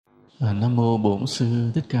Nam mô Bổn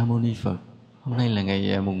Sư Thích Ca Mâu Ni Phật. Hôm nay là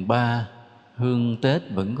ngày mùng 3, hương Tết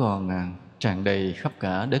vẫn còn tràn đầy khắp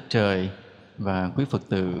cả đất trời, và quý Phật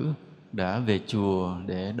tử đã về chùa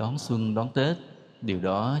để đón xuân đón Tết. Điều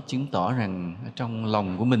đó chứng tỏ rằng trong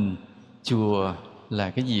lòng của mình, chùa là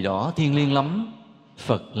cái gì đó thiêng liêng lắm,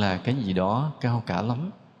 Phật là cái gì đó cao cả lắm.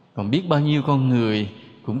 Còn biết bao nhiêu con người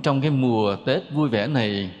cũng trong cái mùa Tết vui vẻ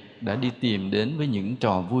này đã đi tìm đến với những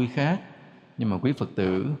trò vui khác. Nhưng mà quý Phật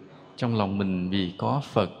tử trong lòng mình vì có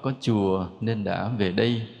Phật, có chùa nên đã về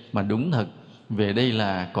đây. Mà đúng thật, về đây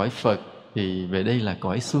là cõi Phật thì về đây là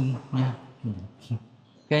cõi xuân nha.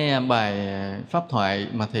 Cái bài pháp thoại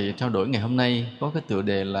mà thầy trao đổi ngày hôm nay có cái tựa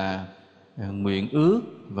đề là nguyện ước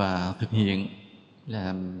và thực hiện.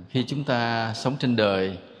 Là khi chúng ta sống trên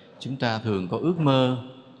đời, chúng ta thường có ước mơ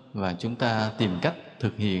và chúng ta tìm cách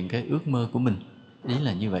thực hiện cái ước mơ của mình. Ý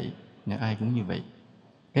là như vậy, ai cũng như vậy.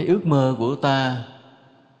 Cái ước mơ của ta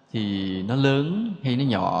thì nó lớn hay nó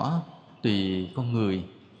nhỏ tùy con người.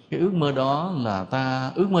 Cái ước mơ đó là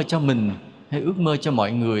ta ước mơ cho mình hay ước mơ cho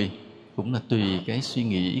mọi người cũng là tùy cái suy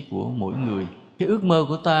nghĩ của mỗi người. Cái ước mơ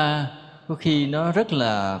của ta có khi nó rất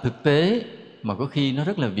là thực tế, mà có khi nó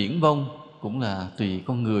rất là viển vông, cũng là tùy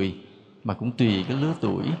con người, mà cũng tùy cái lứa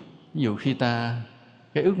tuổi. Ví dụ khi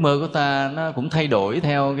cái ước mơ của ta nó cũng thay đổi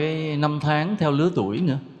theo cái năm tháng, theo lứa tuổi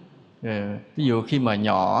nữa. Ví dụ khi mà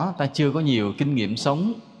nhỏ ta chưa có nhiều kinh nghiệm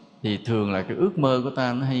sống thì thường là cái ước mơ của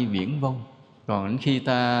ta nó hay viển vông. Còn đến khi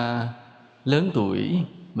ta lớn tuổi,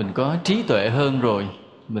 mình có trí tuệ hơn rồi,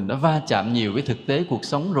 mình đã va chạm nhiều với thực tế cuộc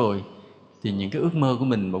sống rồi, thì những cái ước mơ của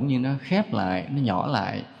mình bỗng nhiên nó khép lại, nó nhỏ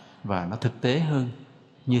lại và nó thực tế hơn.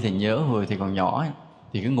 Như thầy nhớ hồi thầy còn nhỏ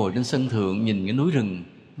thì cứ ngồi trên sân thượng nhìn cái núi rừng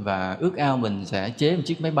và ước ao mình sẽ chế một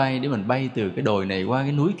chiếc máy bay để mình bay từ cái đồi này qua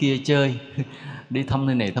cái núi kia chơi đi thăm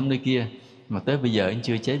nơi này thăm nơi kia. Mà tới bây giờ anh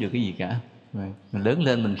chưa chế được cái gì cả. Mình lớn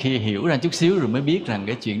lên mình khi hiểu ra chút xíu rồi mới biết rằng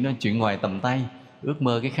cái chuyện đó chuyện ngoài tầm tay, ước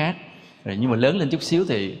mơ cái khác. Nhưng mà lớn lên chút xíu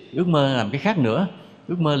thì ước mơ làm cái khác nữa.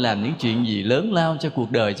 Ước mơ làm những chuyện gì lớn lao cho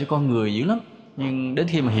cuộc đời, cho con người dữ lắm. Nhưng đến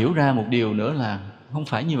khi mà hiểu ra một điều nữa là không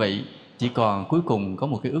phải như vậy. Chỉ còn cuối cùng có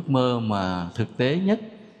một cái ước mơ mà thực tế nhất,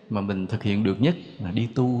 mà mình thực hiện được nhất là đi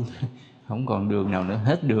tu. Không còn đường nào nữa,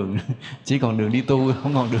 hết đường. Chỉ còn đường đi tu,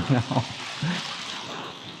 không còn đường nào.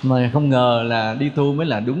 Mà không ngờ là đi tu mới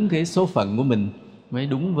là đúng cái số phận của mình, mới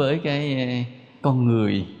đúng với cái con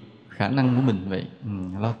người, khả năng của mình vậy.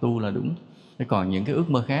 Lo tu là đúng. Còn những cái ước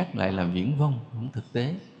mơ khác lại là viển vông, không thực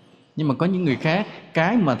tế. Nhưng mà có những người khác,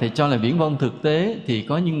 cái mà thầy cho là viển vông thực tế thì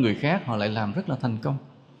có những người khác họ lại làm rất là thành công.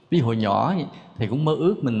 Ví dụ hồi nhỏ thầy cũng mơ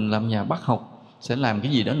ước mình làm nhà bác học, sẽ làm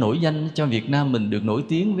cái gì đó nổi danh cho Việt Nam mình được nổi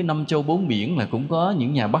tiếng với 5 châu 4 biển, là cũng có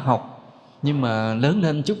những nhà bác học. Nhưng mà lớn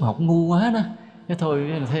lên chút học ngu quá đó, thế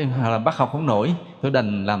thôi là bác học không nổi, tôi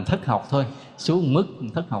đành làm thất học thôi, xuống mức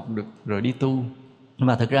thất học được rồi đi tu.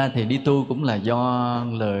 Mà thực ra thì đi tu cũng là do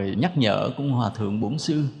lời nhắc nhở của Hòa Thượng Bổn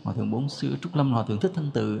Sư Trúc Lâm Hòa Thượng Thích Thanh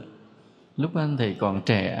Từ. Lúc anh thầy còn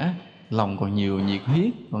trẻ, lòng còn nhiều nhiệt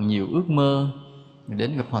huyết, còn nhiều ước mơ,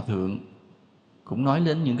 đến gặp Hòa Thượng cũng nói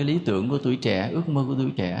đến những cái lý tưởng của tuổi trẻ, ước mơ của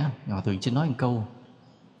tuổi trẻ. Hòa Thượng chỉ nói một câu: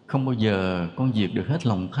 không bao giờ con diệt được hết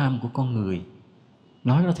lòng tham của con người.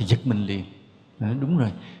 Nói đó thì giật mình liền. Đúng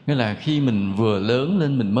rồi, nghĩa là khi mình vừa lớn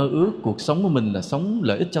lên, mình mơ ước cuộc sống của mình là sống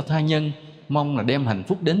lợi ích cho tha nhân, mong là đem hạnh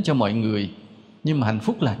phúc đến cho mọi người. Nhưng mà hạnh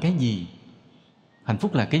phúc là cái gì? Hạnh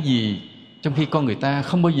phúc là cái gì? Trong khi con người ta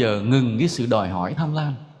không bao giờ ngừng cái sự đòi hỏi tham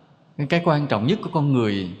lam. Cái quan trọng nhất của con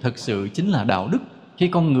người thực sự chính là đạo đức. Khi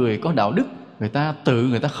con người có đạo đức,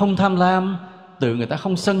 người ta không tham lam, tự người ta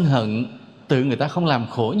không sân hận, tự người ta không làm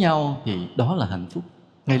khổ nhau, thì đó là hạnh phúc.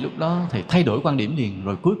 Ngay lúc đó thầy thay đổi quan điểm liền,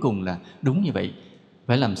 rồi cuối cùng là đúng như vậy.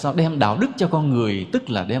 Phải làm sao đem đạo đức cho con người, tức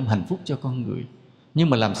là đem hạnh phúc cho con người. Nhưng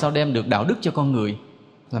mà làm sao đem được đạo đức cho con người?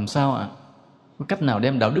 Làm sao ạ? Có cách nào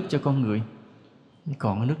đem đạo đức cho con người?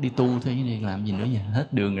 Còn cái nước đi tu thôi, làm gì nữa vậy?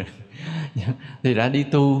 Hết đường rồi. Thì đã đi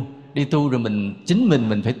tu rồi chính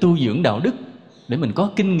mình phải tu dưỡng đạo đức để mình có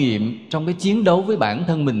kinh nghiệm trong cái chiến đấu với bản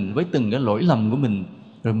thân mình, với từng cái lỗi lầm của mình.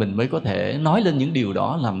 Rồi mình mới có thể nói lên những điều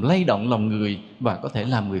đó, làm lay động lòng người và có thể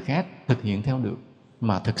làm người khác thực hiện theo được.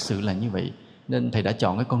 Mà thực sự là như vậy. Nên thầy đã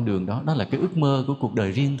chọn cái con đường đó. Đó là cái ước mơ của cuộc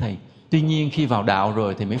đời riêng thầy. Tuy nhiên khi vào đạo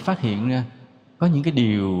rồi thì mới phát hiện ra có những cái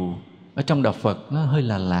điều ở trong đạo Phật nó hơi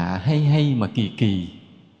là lạ, hay mà kỳ kỳ.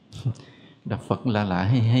 Đạo Phật là lạ,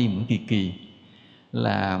 hay mà kỳ kỳ.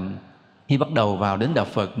 Là khi bắt đầu vào đến đạo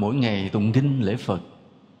Phật, mỗi ngày tụng kinh lễ Phật,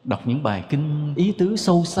 đọc những bài kinh ý tứ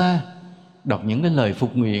sâu xa, đọc những cái lời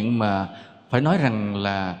phục nguyện mà phải nói rằng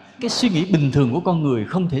là cái suy nghĩ bình thường của con người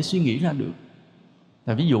không thể suy nghĩ ra được.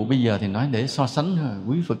 Ví dụ bây giờ thì nói để so sánh,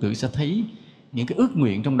 quý Phật tử sẽ thấy những cái ước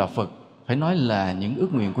nguyện trong đạo Phật phải nói là những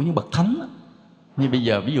ước nguyện của những bậc thánh. Như bây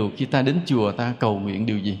giờ ví dụ khi ta đến chùa ta cầu nguyện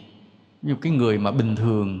điều gì? Ví dụ cái người mà bình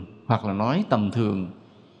thường hoặc là nói tầm thường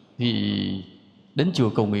thì đến chùa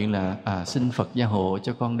cầu nguyện là xin Phật gia hộ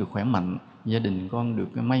cho con được khỏe mạnh, gia đình con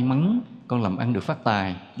được may mắn, con làm ăn được phát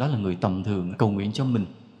tài. Đó là người tầm thường cầu nguyện cho mình.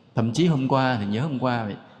 Thậm chí hôm qua thì nhớ hôm qua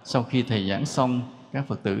vậy, sau khi thầy giảng xong, các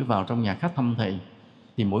Phật tử vào trong nhà khách thăm thầy,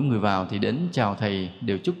 thì mỗi người vào thì đến chào thầy,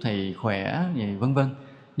 đều chúc thầy khỏe, vân vân.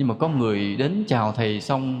 Nhưng mà có người đến chào thầy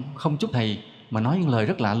xong không chúc thầy mà nói những lời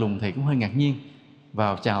rất lạ lùng, thầy cũng hơi ngạc nhiên.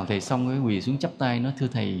 Vào chào thầy xong cái quỳ xuống chắp tay nói: thưa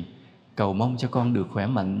thầy, cầu mong cho con được khỏe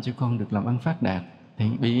mạnh, cho con được làm ăn phát đạt. Thì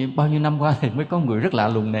bị bao nhiêu năm qua thầy mới có người rất lạ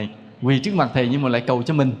lùng này quỳ trước mặt thầy nhưng mà lại cầu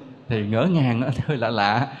cho mình. Thầy ngỡ ngàng, hơi lạ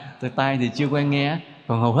lạ, từ tai thì chưa quen nghe.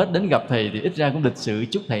 Còn hầu hết đến gặp thầy thì ít ra cũng lịch sự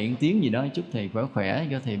chúc thầy một tiếng gì đó, chúc thầy khỏe khỏe,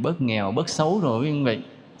 cho thầy bớt nghèo, bớt xấu rồi như vậy.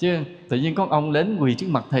 Chứ tự nhiên có ông đến quỳ trước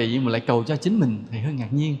mặt thầy nhưng mà lại cầu cho chính mình, thầy hơi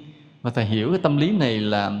ngạc nhiên. Và thầy hiểu cái tâm lý này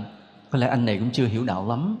là có lẽ anh này cũng chưa hiểu đạo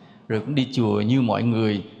lắm, rồi cũng đi chùa như mọi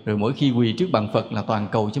người, rồi mỗi khi quỳ trước bàn Phật là toàn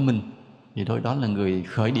cầu cho mình. Thì thôi, đó là người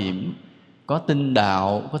khởi điểm, có tin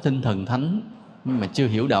đạo, có tin thần thánh, nhưng mà chưa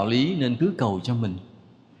hiểu đạo lý nên cứ cầu cho mình.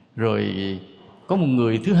 Rồi có một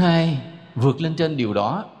người thứ hai vượt lên trên điều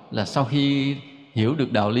đó, là sau khi hiểu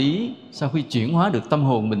được đạo lý, sau khi chuyển hóa được tâm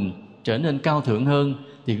hồn mình trở nên cao thượng hơn,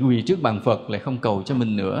 thì quỳ trước bàn Phật lại không cầu cho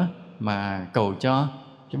mình nữa, mà cầu cho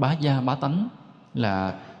bá gia bá tánh.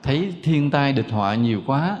 Là thấy thiên tai địch họa nhiều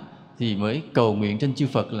quá thì mới cầu nguyện trên chư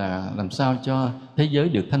Phật là làm sao cho thế giới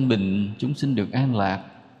được thanh bình, chúng sinh được an lạc,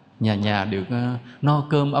 nhà nhà được no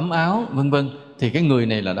cơm ấm áo, vân vân. Thì cái người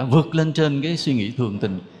này là đã vượt lên trên cái suy nghĩ thường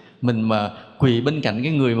tình. Mình mà quỳ bên cạnh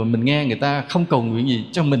cái người mà mình nghe người ta không cầu nguyện gì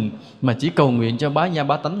cho mình, mà chỉ cầu nguyện cho bá gia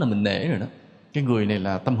bá tánh là mình nể rồi đó. Cái người này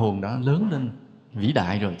là tâm hồn đã lớn lên, vĩ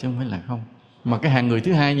đại rồi chứ không phải là không. Mà cái hạng người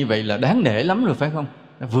thứ hai như vậy là đáng nể lắm rồi phải không?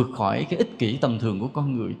 Đã vượt khỏi cái ích kỷ tầm thường của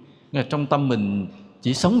con người. Là trong tâm mình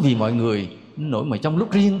chỉ sống vì mọi người, nỗi mà trong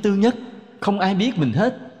lúc riêng tư nhất không ai biết mình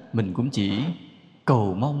hết, mình cũng chỉ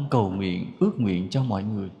cầu mong, cầu nguyện, ước nguyện cho mọi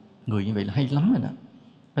người. Người như vậy là hay lắm rồi đó.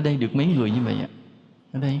 Ở đây được mấy người như vậy ạ?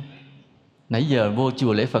 Ở đây nãy giờ vô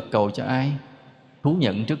chùa lễ Phật cầu cho ai? Thú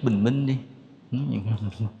nhận trước bình minh đi.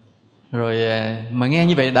 Rồi mà nghe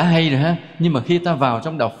như vậy đã hay rồi ha. Nhưng mà khi ta vào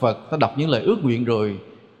trong đạo Phật, ta đọc những lời ước nguyện rồi,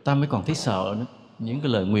 ta mới còn thấy sợ nữa. Những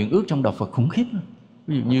cái lời nguyện ước trong đạo Phật khủng khiếp lắm.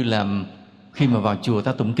 Ví dụ như là khi mà vào chùa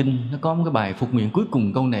ta tụng kinh, nó có một cái bài phục nguyện cuối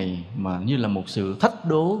cùng câu này mà như là một sự thách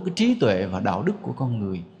đố cái trí tuệ và đạo đức của con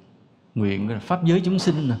người. Nguyện là pháp giới chúng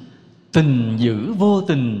sinh nè: tình giữ vô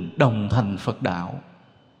tình đồng thành Phật đạo.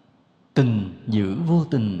 Tình giữ vô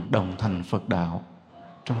tình đồng thành Phật đạo.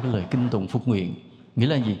 Trong cái lời kinh tụng phục nguyện, nghĩa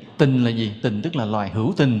là gì? Tình là gì? Tình tức là loài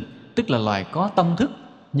hữu tình, tức là loài có tâm thức,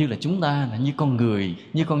 như là chúng ta, là như con người,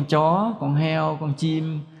 như con chó, con heo, con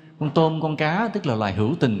chim, con tôm, con cá, tức là loài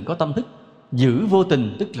hữu tình có tâm thức. Giữ vô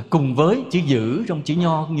tình tức là cùng với, chữ giữ trong chữ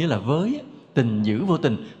nho nghĩa là với. Tình giữ vô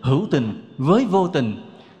tình, hữu tình với vô tình.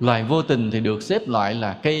 Loài vô tình thì được xếp loại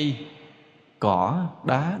là cây, cỏ,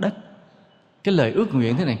 đá, đất. Cái lời ước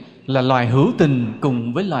nguyện thế này là loài hữu tình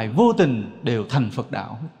cùng với loài vô tình đều thành Phật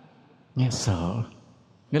đạo. Nghe sợ.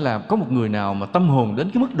 Nghĩa là có một người nào mà tâm hồn đến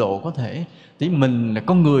cái mức độ có thể, thì mình là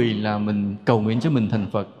con người là mình cầu nguyện cho mình thành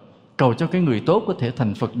Phật, cầu cho cái người tốt có thể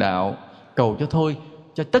thành Phật đạo, cầu cho thôi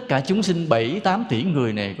cho tất cả chúng sinh 7-8 tỷ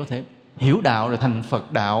người này có thể hiểu đạo rồi thành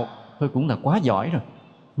Phật đạo, thôi cũng là quá giỏi rồi.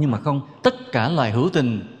 Nhưng mà không, tất cả loài hữu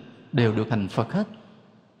tình đều được thành Phật hết.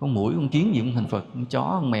 Con muỗi, con kiến gì cũng thành Phật, con chó,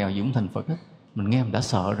 con mèo gì cũng thành Phật hết. Mình nghe mình đã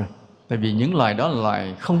sợ rồi. Tại vì những loài đó là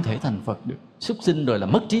loài không thể thành Phật được. Súc sinh rồi là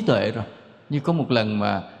mất trí tuệ rồi. Như có một lần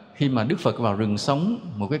mà khi mà Đức Phật vào rừng sống,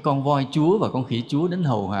 một cái con voi chúa và con khỉ chúa đến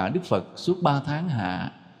hầu hạ Đức Phật suốt 3 tháng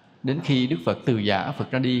hạ. Đến khi Đức Phật từ giả,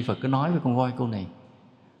 Phật ra đi, Phật cứ nói với con voi câu này: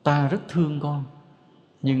 ta rất thương con,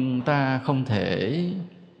 nhưng ta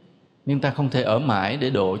không thể ở mãi để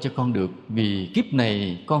độ cho con được, vì kiếp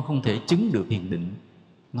này con không thể chứng được thiền định.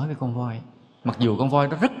 Nói với con voi. Mặc dù con voi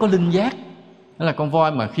đó rất có linh giác, đó là con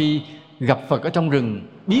voi mà khi gặp Phật ở trong rừng,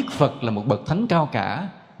 biết Phật là một bậc thánh cao cả,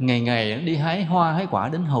 ngày ngày đi hái hoa hái quả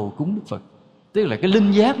đến hầu cúng Đức Phật. Tức là cái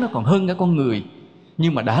linh giác nó còn hơn cả con người.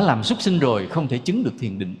 Nhưng mà đã làm súc sinh rồi, không thể chứng được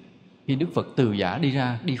thiền định. Khi Đức Phật từ giả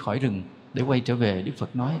đi khỏi rừng để quay trở về, Đức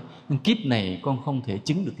Phật nói: kiếp này con không thể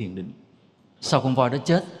chứng được thiền định. Sau con voi đó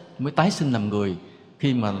chết mới tái sinh làm người.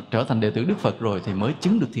 Khi mà trở thành đệ tử Đức Phật rồi thì mới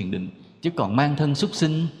chứng được thiền định. Chứ còn mang thân súc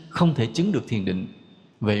sinh không thể chứng được thiền định.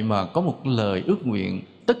 Vậy mà có một lời ước nguyện,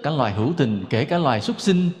 tất cả loài hữu tình, kể cả loài súc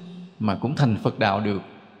sinh mà cũng thành Phật đạo được,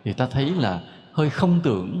 thì ta thấy là hơi không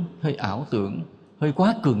tưởng, hơi ảo tưởng, hơi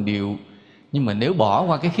quá cường điệu. Nhưng mà nếu bỏ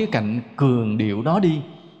qua cái khía cạnh cường điệu đó đi,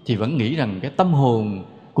 thì vẫn nghĩ rằng cái tâm hồn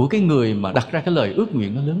của cái người mà đặt ra cái lời ước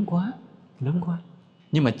nguyện nó lớn quá.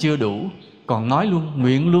 Nhưng mà chưa đủ, còn nói luôn,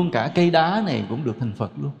 nguyện luôn cả cây đá này cũng được thành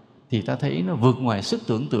Phật luôn. Thì ta thấy nó vượt ngoài sức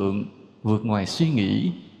tưởng tượng, vượt ngoài suy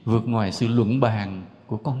nghĩ, vượt ngoài sự luận bàn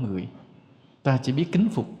của con người. Ta chỉ biết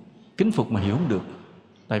kính phục mà hiểu không được.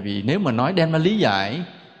 Tại vì nếu mà nói đem ra lý giải,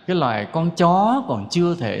 cái loài con chó còn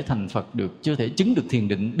chưa thể thành Phật được, chưa thể chứng được thiền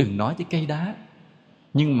định, đừng nói tới cây đá.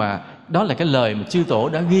 Nhưng mà đó là cái lời mà chư tổ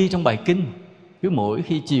đã ghi trong bài kinh. Cứ mỗi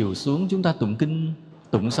khi chiều xuống chúng ta tụng kinh,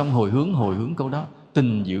 tụng xong hồi hướng câu đó: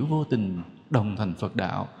 tình giữ vô tình, đồng thành Phật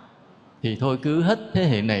đạo. Thì thôi cứ hết thế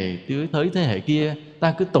hệ này tới thế hệ kia,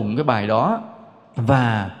 ta cứ tụng cái bài đó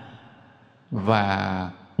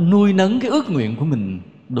và nuôi nấng cái ước nguyện của mình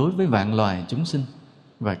đối với vạn loài chúng sinh.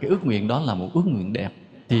 Và cái ước nguyện đó là một ước nguyện đẹp.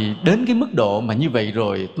 Thì đến cái mức độ mà như vậy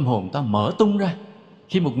rồi, tâm hồn ta mở tung ra.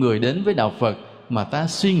 Khi một người đến với đạo Phật mà ta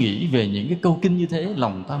suy nghĩ về những cái câu kinh như thế,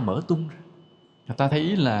 lòng ta mở tung ra. Ta thấy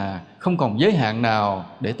là không còn giới hạn nào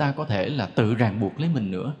để ta có thể là tự ràng buộc lấy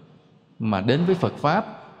mình nữa. Mà đến với Phật Pháp,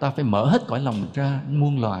 ta phải mở hết cõi lòng ra,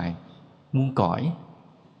 muôn loài, muôn cõi.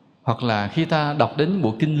 Hoặc là khi ta đọc đến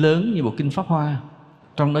bộ kinh lớn như bộ kinh Pháp Hoa,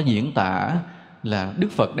 trong đó diễn tả là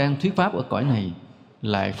Đức Phật đang thuyết Pháp ở cõi này,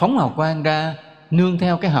 lại phóng hào quang ra, nương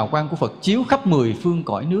theo cái hào quang của Phật chiếu khắp 10 phương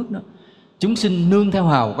cõi nước đó. Chúng sinh nương theo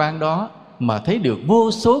hào quang đó mà thấy được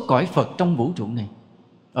vô số cõi Phật trong vũ trụ này.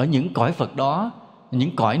 Ở những cõi Phật đó,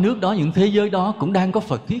 những cõi nước đó, những thế giới đó cũng đang có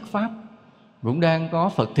Phật thuyết Pháp, cũng đang có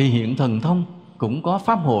Phật thị hiện thần thông, cũng có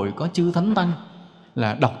Pháp hội, có chư Thánh Tăng.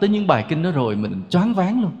 Là đọc tới những bài kinh đó rồi mình choáng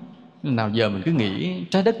váng luôn. Nào giờ mình cứ nghĩ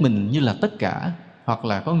trái đất mình như là tất cả. Hoặc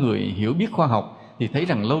là có người hiểu biết khoa học thì thấy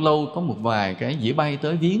rằng lâu lâu có một vài cái dĩa bay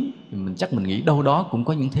tới viếng, thì chắc mình nghĩ đâu đó cũng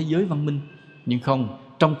có những thế giới văn minh. Nhưng không,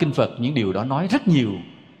 trong kinh Phật những điều đó nói rất nhiều,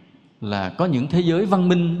 là có những thế giới văn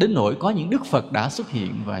minh đến nỗi có những Đức Phật đã xuất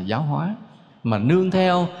hiện và giáo hóa, mà nương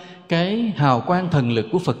theo cái hào quang thần lực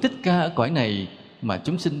của Phật Thích Ca ở cõi này mà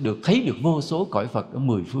chúng sinh được thấy được vô số cõi Phật ở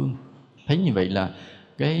 10 phương. Thấy như vậy là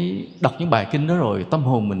cái đọc những bài kinh đó rồi tâm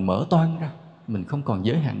hồn mình mở toang ra, mình không còn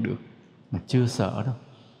giới hạn được. Mà chưa sợ đâu,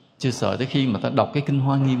 chưa sợ tới khi mà ta đọc cái kinh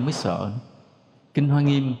Hoa Nghiêm mới sợ. Kinh Hoa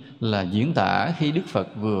Nghiêm là diễn tả khi Đức Phật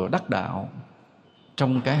vừa đắc đạo,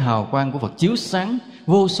 trong cái hào quang của Phật chiếu sáng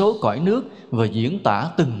vô số cõi nước, và diễn tả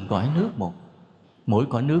từng cõi nước một. Mỗi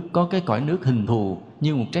cõi nước có cái cõi nước hình thù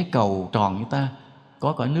như một trái cầu tròn như ta,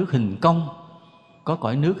 có cõi nước hình cong, có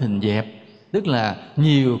cõi nước hình dẹp. Tức là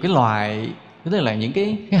nhiều cái loại, tức là những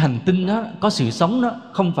cái hành tinh đó có sự sống đó,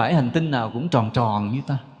 không phải hành tinh nào cũng tròn tròn như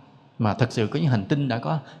ta, mà thật sự có những hành tinh đã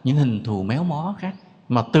có những hình thù méo mó khác.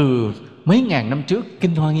 Mà từ mấy ngàn năm trước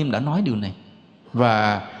Kinh Hoa Nghiêm đã nói điều này.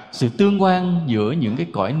 Và sự tương quan giữa những cái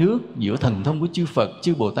cõi nước, giữa thần thông của chư Phật,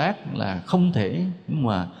 chư Bồ Tát là không thể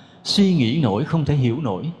mà suy nghĩ nổi, không thể hiểu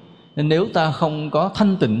nổi. Nên nếu ta không có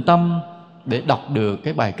thanh tịnh tâm để đọc được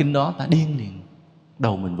cái bài kinh đó, ta điên liền,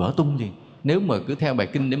 đầu mình vỡ tung liền. Nếu mà cứ theo bài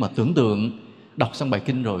kinh để mà tưởng tượng, đọc xong bài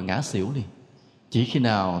kinh rồi ngã xỉu liền. Chỉ khi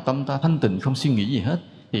nào tâm ta thanh tịnh, không suy nghĩ gì hết,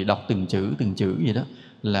 thì đọc từng chữ vậy đó,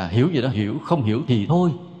 là hiểu gì đó hiểu, không hiểu thì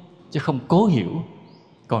thôi, chứ không cố hiểu.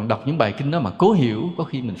 Còn đọc những bài kinh đó mà cố hiểu, có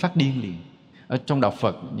khi mình phát điên liền. Ở trong đạo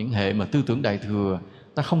Phật, những hệ mà tư tưởng Đại Thừa,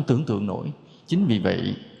 ta không tưởng tượng nổi. Chính vì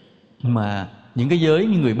vậy mà những cái giới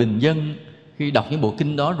như người bình dân, khi đọc những bộ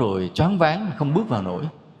kinh đó rồi choáng váng, không bước vào nổi.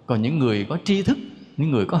 Còn những người có tri thức,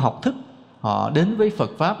 những người có học thức, họ đến với Phật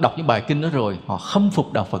Pháp, đọc những bài kinh đó rồi, họ khâm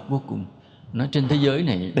phục đạo Phật vô cùng. Nói trên thế giới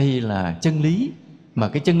này, đây là chân lý. Mà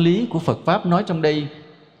cái chân lý của Phật Pháp nói trong đây,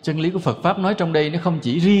 chân lý của Phật Pháp nói trong đây, nó không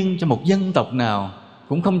chỉ riêng cho một dân tộc nào,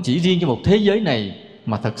 cũng không chỉ riêng cho một thế giới này,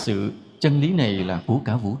 mà thật sự chân lý này là của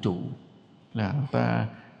cả vũ trụ. Là ta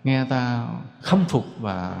nghe ta khâm phục.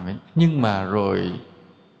 Nhưng mà rồi,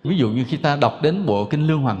 ví dụ như khi ta đọc đến bộ kinh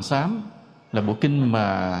Lương Hoàng Sám, là bộ kinh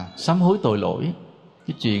mà sám hối tội lỗi.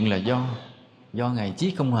 Cái chuyện là do Ngài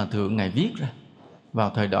Chí Công Hòa Thượng Ngài viết ra. Vào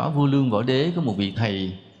thời đó vua Lương Võ Đế có một vị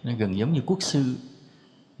thầy, nó gần giống như quốc sư.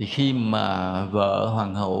 Thì khi mà vợ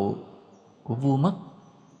hoàng hậu của vua mất,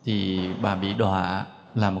 thì bà bị đọa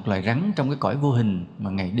là một loài rắn trong cái cõi vô hình, mà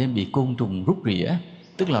ngày đêm bị côn trùng rút rỉa.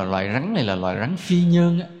 Tức là loài rắn này là loài rắn phi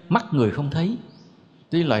nhân á, mắt người không thấy.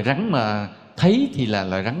 Tuy loài rắn mà thấy thì là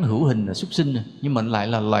loài rắn hữu hình, là súc sinh, nhưng mà lại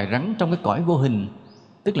là loài rắn trong cái cõi vô hình.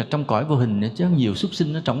 Tức là trong cõi vô hình chứ nhiều súc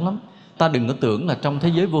sinh nó trống lắm. Ta đừng có tưởng là trong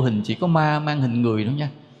thế giới vô hình chỉ có ma mang hình người đâu nha.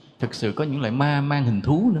 Thực sự có những loại ma mang hình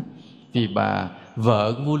thú nữa. Vì bà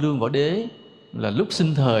vợ của vua Lương Võ Đế là lúc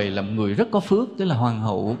sinh thời là một người rất có phước, tức là hoàng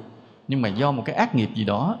hậu. Nhưng mà do một cái ác nghiệp gì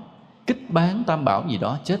đó, kích bán tam bảo gì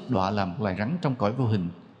đó, chết đọa làm một loài rắn trong cõi vô hình.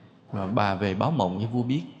 Và bà về báo mộng cho vua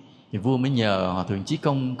biết. Thì vua mới nhờ Hòa Thượng Chí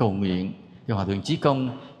Công cầu nguyện. Thì Hòa Thượng Chí Công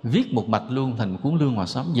viết một mạch luôn thành một cuốn Lương Hòa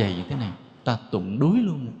Sám dày như thế này. Ta tụng đuối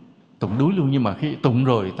luôn. Tụng đuối luôn, nhưng mà khi tụng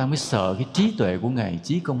rồi ta mới sợ cái trí tuệ của Ngài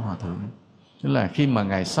Chí Công Hòa Thượng. Tức là khi mà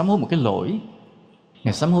Ngài sám hối một cái lỗi,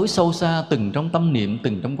 Ngài sám hối sâu xa từng trong tâm niệm,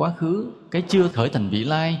 từng trong quá khứ, cái chưa khởi thành vị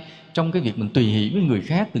lai, trong cái việc mình tùy hỷ với người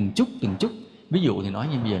khác từng chút. Ví dụ thì nói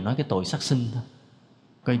như bây giờ nói cái tội sát sinh thôi.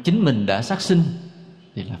 Coi chính mình đã sát sinh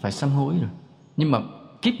thì là phải sám hối rồi. Nhưng mà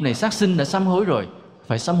kiếp này sát sinh đã sám hối rồi,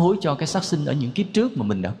 phải sám hối cho cái sát sinh ở những kiếp trước mà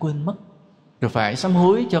mình đã quên mất. Rồi phải sám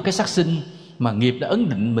hối cho cái sát sinh mà nghiệp đã ấn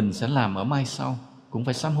định mình sẽ làm ở mai sau, cũng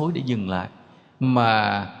phải sám hối để dừng lại.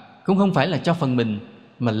 Mà cũng không phải là cho phần mình,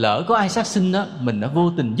 mà lỡ có ai sát sinh đó, mình đã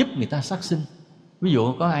vô tình giúp người ta sát sinh. Ví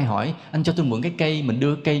dụ có ai hỏi anh cho tôi mượn cái cây, mình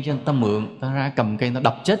đưa cây cho anh ta mượn, ta ra cầm cây ta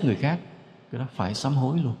đập chết người khác, cái đó phải sám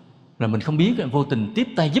hối luôn. Rồi mình không biết, vô tình tiếp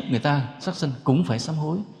tay giúp người ta sát sinh cũng phải sám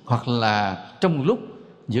hối. Hoặc là trong một lúc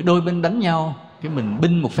giữa đôi bên đánh nhau, cái mình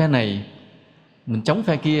binh một phe này, mình chống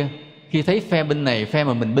phe kia, khi thấy phe bên này, phe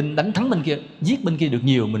mà mình binh đánh thắng bên kia, giết bên kia được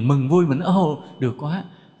nhiều, mình mừng vui, mình được quá,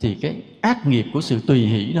 thì cái ác nghiệp của sự tùy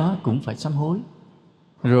hỷ đó cũng phải sám hối.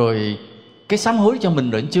 Rồi cái sám hối cho mình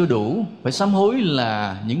rồi chưa đủ, phải sám hối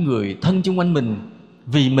là những người thân chung quanh mình,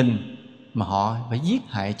 vì mình mà họ phải giết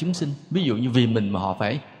hại chúng sinh. Ví dụ như vì mình mà họ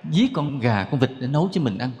phải giết con gà, con vịt để nấu cho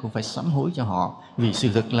mình ăn, cũng phải sám hối cho họ. Vì sự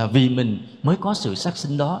thật là vì mình mới có sự sát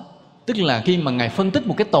sinh đó. Tức là khi mà Ngài phân tích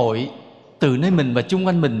một cái tội từ nơi mình và chung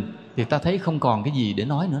quanh mình, thì ta thấy không còn cái gì để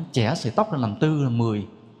nói nữa. Chẻ sợi tóc ra làm 4 làm 10,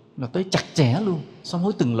 là tới chặt chẽ luôn, sám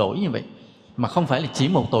hối từng lỗi như vậy. Mà không phải là chỉ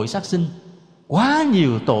một tội sát sinh, quá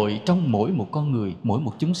nhiều tội trong mỗi một con người, mỗi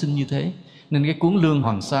một chúng sinh như thế. Nên cái cuốn Lương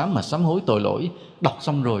Hoàng Sám mà sám hối tội lỗi, đọc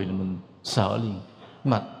xong rồi là mình sợ liền,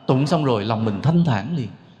 mà tụng xong rồi lòng mình thanh thản liền.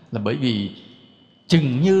 Là bởi vì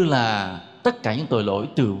chừng như là tất cả những tội lỗi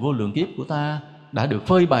từ vô lượng kiếp của ta đã được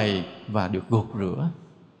phơi bày và được gột rửa.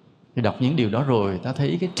 Thì đọc những điều đó rồi, ta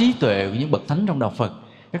thấy cái trí tuệ của những bậc thánh trong đạo Phật,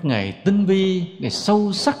 các ngài tinh vi, ngài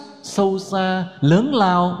sâu sắc, sâu xa, lớn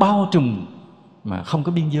lao, bao trùm mà không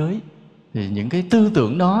có biên giới. Thì những cái tư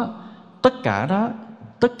tưởng đó, tất cả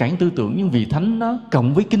những tư tưởng, những vị thánh đó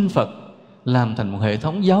cộng với kinh Phật làm thành một hệ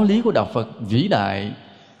thống giáo lý của đạo Phật vĩ đại,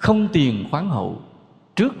 không tiền khoáng hậu.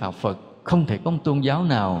 Trước đạo Phật không thể có một tôn giáo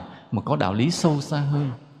nào mà có đạo lý sâu xa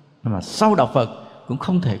hơn, mà sau đạo Phật cũng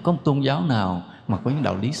không thể có một tôn giáo nào mà có những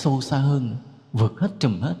đạo lý sâu xa hơn, vượt hết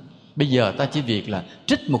trùm hết. Bây giờ ta chỉ việc là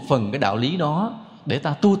trích một phần cái đạo lý đó để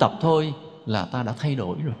ta tu tập thôi là ta đã thay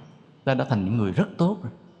đổi rồi, ta đã thành những người rất tốt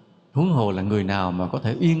rồi. Huống hồ là người nào mà có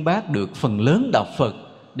thể uyên bác được phần lớn đạo Phật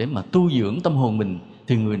để mà tu dưỡng tâm hồn mình,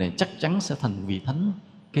 thì người này chắc chắn sẽ thành vị thánh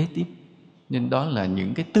kế tiếp. Nên đó là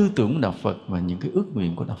những cái tư tưởng của đạo Phật và những cái ước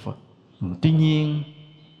nguyện của đạo Phật. Tuy nhiên,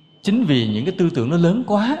 chính vì những cái tư tưởng nó lớn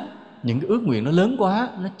quá, những cái ước nguyện nó lớn quá,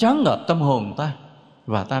 nó choáng ngợp tâm hồn ta,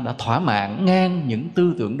 và ta đã thỏa mãn ngang những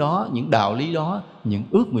tư tưởng đó, những đạo lý đó, những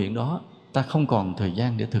ước nguyện đó, ta không còn thời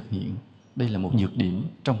gian để thực hiện. Đây là một nhược điểm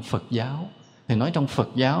trong Phật giáo. Thì nói trong Phật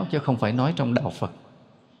giáo chứ không phải nói trong đạo Phật.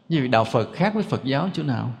 Vì đạo Phật khác với Phật giáo chỗ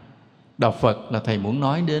nào? Đạo Phật là thầy muốn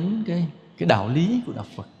nói đến cái đạo lý của đạo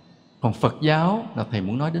Phật. Còn Phật giáo là thầy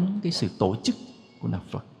muốn nói đến cái sự tổ chức của đạo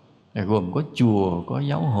Phật. Gồm có chùa, có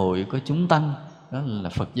giáo hội, có chúng tăng, đó là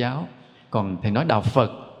Phật giáo. Còn thầy nói đạo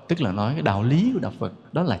Phật tức là nói cái đạo lý của đạo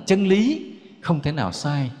Phật, đó là chân lý, không thể nào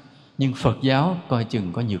sai. Nhưng Phật giáo coi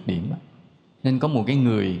chừng có nhược điểm đó. Nên có một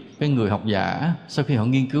cái người học giả, sau khi họ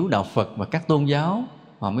nghiên cứu đạo Phật và các tôn giáo,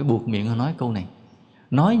 họ mới buộc miệng họ nói câu này: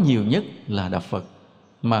 nói nhiều nhất là đạo Phật,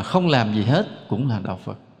 mà không làm gì hết cũng là đạo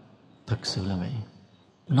Phật. Thực sự là vậy.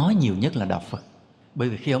 Nói nhiều nhất là đạo Phật. Bởi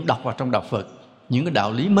vì khi ông đọc vào trong đạo Phật, những cái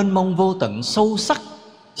đạo lý mênh mông vô tận, sâu sắc,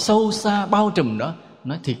 sâu xa, bao trùm đó,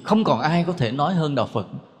 nói thì không còn ai có thể nói hơn đạo Phật.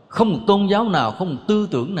 Không một tôn giáo nào, không một tư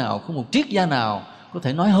tưởng nào, không một triết gia nào có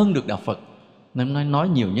thể nói hơn được đạo Phật. Nên nói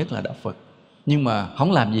nhiều nhất là đạo Phật, nhưng mà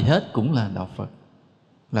không làm gì hết cũng là đạo Phật.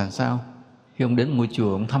 Là sao? Khi ông đến ngôi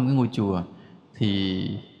chùa, ông thăm cái ngôi chùa, thì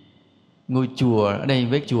ngôi chùa ở đây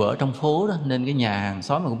với chùa ở trong phố đó, nên cái nhà hàng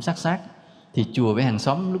xóm mà cũng sát. Thì chùa với hàng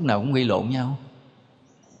xóm lúc nào cũng gây lộn nhau.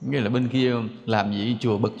 Nghĩa là bên kia làm gì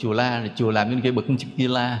chùa bật chùa la, rồi chùa làm bên kia bật kia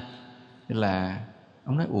la. Thế là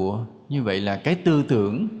ông nói: ủa, như vậy là cái tư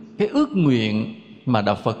tưởng, cái ước nguyện mà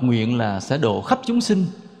đạo Phật nguyện là sẽ độ khắp chúng sinh,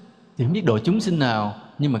 thì không biết độ chúng sinh nào.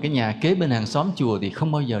 Nhưng mà cái nhà kế bên hàng xóm chùa thì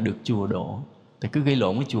không bao giờ được chùa độ, thì cứ gây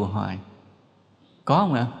lộn với chùa hoài. Có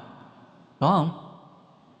không ạ? Có không?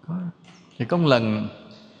 Có. Thì có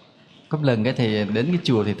một lần cái thầy đến cái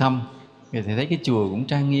chùa thì thăm, thì thầy thấy cái chùa cũng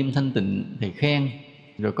trang nghiêm thanh tịnh, thầy khen.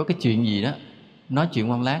 Rồi có cái chuyện gì đó, nói chuyện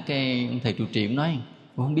một lát, cái ông thầy trụ trì cũng nói: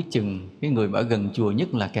 cũng không biết chừng cái người mà ở gần chùa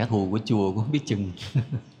nhất là kẻ thù của chùa, cũng không biết chừng.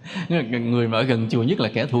 Người mà ở gần chùa nhất là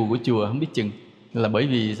kẻ thù của chùa, không biết chừng. Là bởi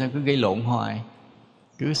vì sao cứ gây lộn hoài,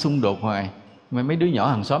 cứ xung đột hoài. Mấy đứa nhỏ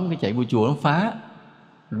hàng xóm cứ chạy vô chùa nó phá.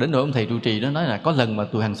 Đến nỗi ông thầy trụ trì đó nói là có lần mà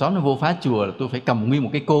tụi hàng xóm nó vô phá chùa là tôi phải cầm nguyên một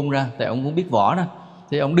cái côn ra, tại ông cũng biết võ đó.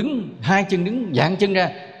 Thì ông đứng hai chân đứng dang chân ra,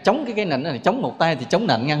 chống cái nạnh này, chống một tay thì chống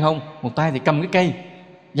nạnh ngang hông, một tay thì cầm cái cây,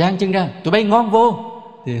 dang chân ra, tụi bay ngon vô.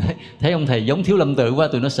 Thì thấy ông thầy giống Thiếu Lâm Tự quá,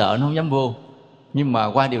 tụi nó sợ nó không dám vô. Nhưng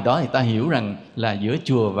mà qua điều đó thì ta hiểu rằng là giữa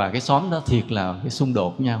chùa và cái xóm đó thiệt là cái xung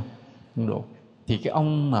đột với nhau, xung đột. Thì cái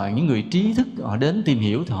ông mà những người trí thức họ đến tìm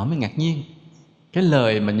hiểu thì họ mới ngạc nhiên. Cái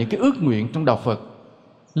lời mà những cái ước nguyện trong đạo Phật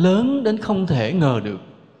lớn đến không thể ngờ được,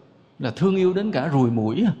 là thương yêu đến cả ruồi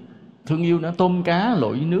muỗi, thương yêu đã tôm cá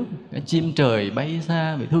lội dưới nước, cả chim trời bay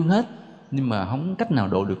xa bị thương hết. Nhưng mà không cách nào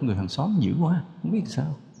độ được người hàng xóm, dữ quá, không biết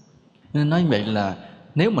sao. Nên nói vậy là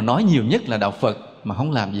nếu mà nói nhiều nhất là đạo Phật mà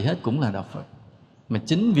không làm gì hết cũng là đạo Phật. Mà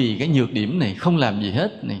chính vì cái nhược điểm này, không làm gì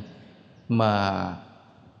hết này, mà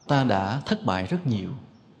ta đã thất bại rất nhiều.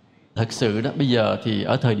 Thật sự đó, bây giờ thì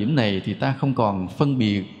ở thời điểm này thì ta không còn phân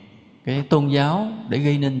biệt cái tôn giáo để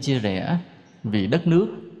gây nên chia rẽ. Vì đất nước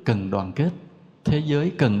cần đoàn kết, thế giới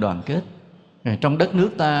cần đoàn kết. Trong đất nước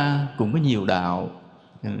ta cũng có nhiều đạo,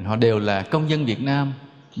 họ đều là công dân Việt Nam.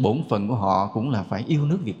 Bổn phận của họ cũng là phải yêu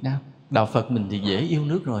nước Việt Nam. Đạo Phật mình thì dễ yêu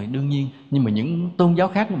nước rồi, đương nhiên. Nhưng mà những tôn giáo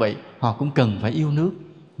khác như vậy, họ cũng cần phải yêu nước,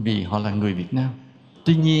 vì họ là người Việt Nam.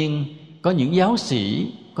 Tuy nhiên, có những giáo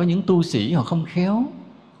sĩ, có những tu sĩ họ không khéo.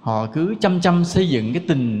 Họ cứ chăm xây dựng cái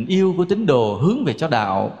tình yêu của tín đồ hướng về cho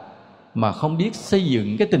đạo, mà không biết xây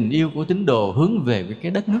dựng cái tình yêu của tín đồ hướng về với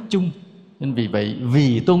cái đất nước chung. Nên vì vậy,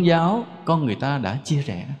 vì tôn giáo, con người ta đã chia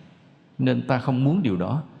rẽ. Nên ta không muốn điều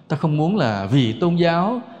đó. Ta không muốn là vì tôn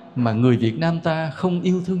giáo mà người Việt Nam ta không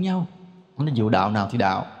yêu thương nhau. Nên dù đạo nào thì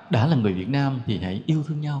đạo, đã là người Việt Nam thì hãy yêu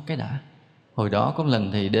thương nhau cái đã. Hồi đó có một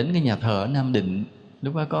lần thầy đến cái nhà thờ ở Nam Định.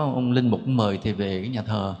 Lúc đó có ông linh mục mời thầy về cái nhà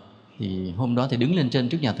thờ. Thì hôm đó thầy đứng lên trên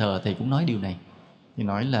trước nhà thờ, thầy cũng nói điều này. Thì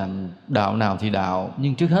nói là đạo nào thì đạo,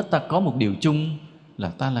 nhưng trước hết ta có một điều chung là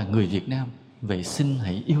ta là người Việt Nam. Vậy xin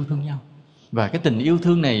hãy yêu thương nhau. Và cái tình yêu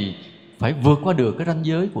thương này phải vượt qua được cái ranh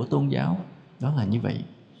giới của tôn giáo. Đó là như vậy.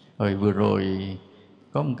 Rồi vừa rồi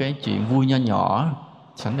có một cái chuyện vui nho nhỏ,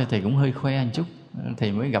 sẵn đây thầy cũng hơi khoe một chút.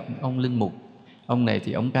 Thầy mới gặp ông linh mục. Ông này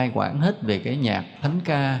thì ông cai quản hết về cái nhạc thánh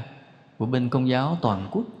ca của bên Công giáo toàn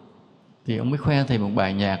quốc. Thì ông mới khoe thầy một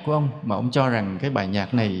bài nhạc của ông, mà ông cho rằng cái bài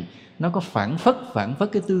nhạc này nó có phản phất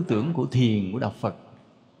cái tư tưởng của thiền, của đạo Phật.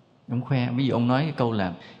 Ông khoe, ví dụ ông nói cái câu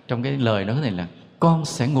là, trong cái lời đó này là: con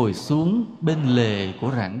sẽ ngồi xuống bên lề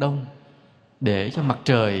của rạng đông, để cho mặt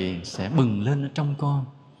trời sẽ bừng lên ở trong con.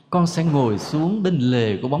 Con sẽ ngồi xuống bên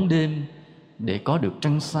lề của bóng đêm, để có được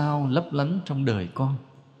trăng sao lấp lánh trong đời con.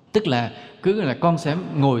 Tức là cứ là con sẽ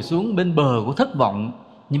ngồi xuống bên bờ của thất vọng,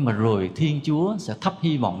 nhưng mà rồi Thiên Chúa sẽ thắp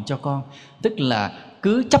hy vọng cho con. Tức là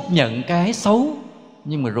cứ chấp nhận cái xấu,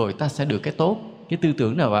 nhưng mà rồi ta sẽ được cái tốt. Cái tư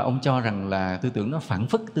tưởng nào mà ông cho rằng là tư tưởng nó phản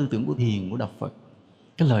phất tư tưởng của thiền, của đạo Phật.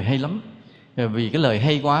 Cái lời hay lắm. Vì cái lời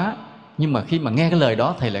hay quá, nhưng mà khi mà nghe cái lời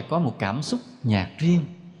đó, thầy lại có một cảm xúc nhạc riêng.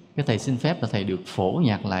 Cái thầy xin phép là thầy được phổ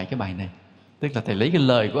nhạc lại cái bài này. Tức là thầy lấy cái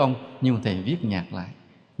lời của ông, nhưng mà thầy viết nhạc lại.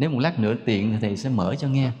 Nếu một lát nữa tiện thì thầy sẽ mở cho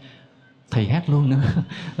nghe. Thầy hát luôn nữa.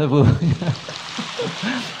 Vừa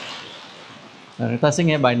ta sẽ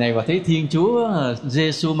nghe bài này và thấy Thiên Chúa,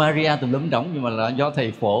 Giêsu, Maria tùm lum đóng, nhưng mà là do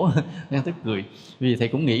thầy phổ nên tức cười. Vì thầy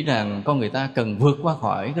cũng nghĩ rằng con người ta cần vượt qua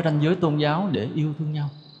khỏi cái ranh giới tôn giáo để yêu thương nhau.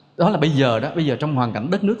 Đó là bây giờ đó, bây giờ trong hoàn cảnh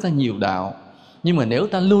đất nước ta nhiều đạo. Nhưng mà nếu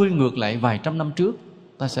ta lui ngược lại vài trăm năm trước,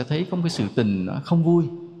 ta sẽ thấy có một cái sự tình không vui.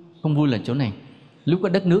 Không vui là chỗ này. Lúc đó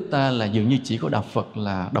đất nước ta là dường như chỉ có đạo Phật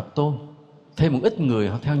là độc tôn. Thêm một ít người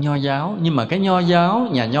họ theo Nho giáo, nhưng mà cái Nho giáo,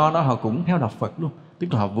 nhà Nho đó họ cũng theo đạo Phật luôn.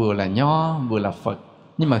 Tức là họ vừa là Nho, vừa là Phật.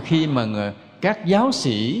 Nhưng mà khi mà các giáo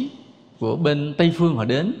sĩ của bên Tây Phương họ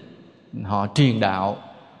đến, họ truyền đạo,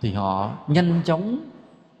 thì họ nhanh chóng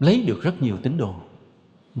lấy được rất nhiều tín đồ.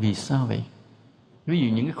 Vì sao vậy? Ví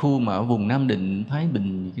dụ những cái khu mà ở vùng Nam Định, Thái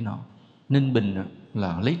Bình, cái nọ, Ninh Bình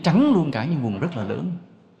là lấy trắng luôn cả những vùng rất là lớn.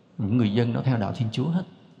 Những người dân đó theo đạo Thiên Chúa hết.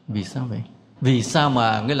 Vì sao vậy? Vì sao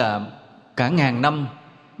mà nghĩa là cả ngàn năm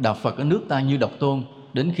đạo Phật ở nước ta như độc tôn,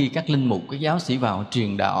 đến khi các linh mục, các giáo sĩ vào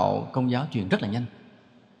truyền đạo Công giáo truyền rất là nhanh.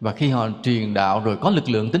 Và khi họ truyền đạo rồi có lực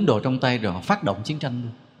lượng tín đồ trong tay rồi họ phát động chiến tranh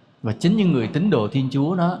luôn. Và chính những người tín đồ Thiên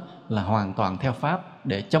Chúa đó là hoàn toàn theo Pháp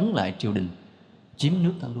để chống lại triều đình, chiếm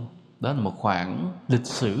nước ta luôn. Đó là một khoảng lịch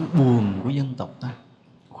sử buồn của dân tộc ta.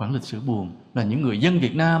 Khoảng lịch sử buồn là những người dân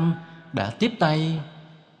Việt Nam đã tiếp tay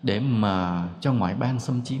để mà cho ngoại bang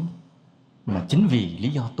xâm chiếm, mà chính vì lý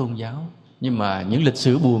do tôn giáo. Nhưng mà những lịch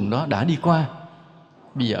sử buồn đó đã đi qua.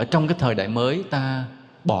 Bây giờ ở trong cái thời đại mới, ta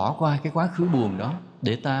bỏ qua cái quá khứ buồn đó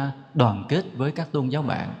để ta đoàn kết với các tôn giáo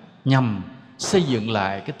bạn, nhằm xây dựng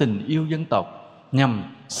lại cái tình yêu dân tộc, nhằm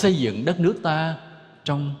xây dựng đất nước ta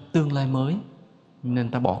trong tương lai mới, nên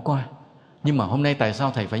ta bỏ qua. Nhưng mà hôm nay tại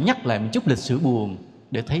sao thầy phải nhắc lại một chút lịch sử buồn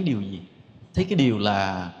để thấy điều gì? Thấy cái điều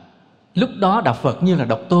là lúc đó đạo Phật như là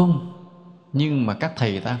độc tôn, nhưng mà các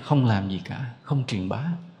thầy ta không làm gì cả, không truyền bá.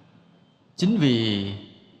 Chính vì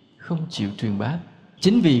không chịu truyền bá,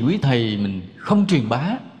 chính vì quý thầy mình không truyền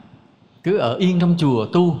bá, cứ ở yên trong chùa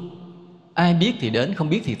tu, ai biết thì đến, không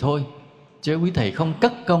biết thì thôi. Chứ quý thầy không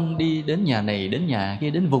cất công đi đến nhà này, đến nhà kia,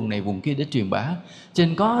 đến vùng này, vùng kia để truyền bá. Cho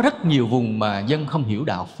nên có rất nhiều vùng mà dân không hiểu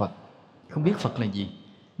đạo Phật, không biết Phật là gì.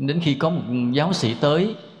 Đến khi có một giáo sĩ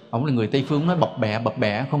tới, ông là người Tây Phương, nói bập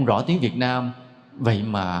bẹ, không rõ tiếng Việt Nam. Vậy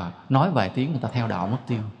mà nói vài tiếng người ta theo đạo mất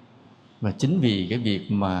tiêu. Và chính vì cái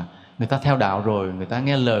việc mà người ta theo đạo rồi, người ta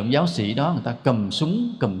nghe lời ông giáo sĩ đó, người ta cầm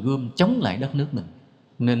súng, cầm gươm chống lại đất nước mình.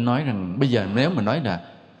 Nên nói rằng bây giờ nếu mà nói là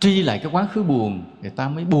truy lại cái quá khứ buồn, thì ta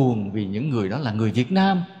mới buồn vì những người đó là người Việt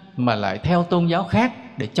Nam mà lại theo tôn giáo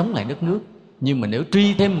khác để chống lại đất nước. Nhưng mà nếu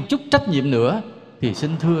truy thêm một chút trách nhiệm nữa thì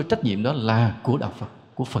xin thưa trách nhiệm đó là của đạo Phật,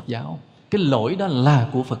 của Phật giáo. Cái lỗi đó là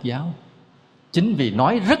của Phật giáo. Chính vì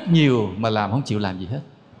nói rất nhiều mà làm không chịu làm gì hết.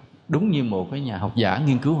 Đúng như một cái nhà học giả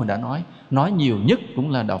nghiên cứu họ đã nói nhiều nhất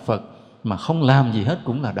cũng là đạo Phật, mà không làm gì hết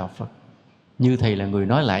cũng là đạo Phật. Như thầy là người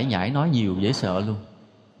nói lải nhải, nói nhiều dễ sợ luôn.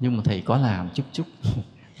 Nhưng mà thầy có làm chút chút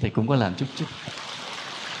thầy cũng có làm chút chút.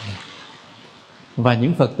 Và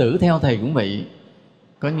những Phật tử theo thầy cũng vậy.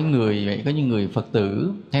 Có những người Phật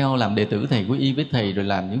tử theo làm đệ tử thầy, quy y với thầy, rồi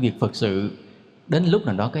làm những việc Phật sự. Đến lúc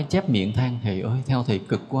nào đó cái chép miệng than: thầy ơi, theo thầy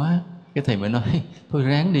cực quá. Cái thầy mới nói: thôi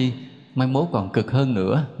ráng đi, mai mốt còn cực hơn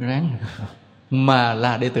nữa, ráng. Mà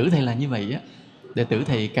là đệ tử thầy là như vậy á. Đệ tử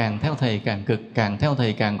thầy càng theo thầy càng cực, càng theo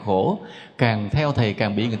thầy càng khổ, càng theo thầy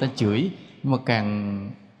càng bị người ta chửi.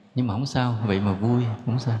 Nhưng mà không sao, vậy mà vui,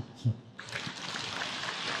 không sao.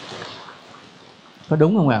 Có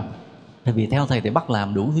đúng không ạ? Tại vì theo thầy thì bắt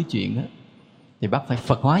làm đủ thứ chuyện đó. Thì bắt phải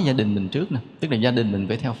Phật hóa gia đình mình trước nè, tức là gia đình mình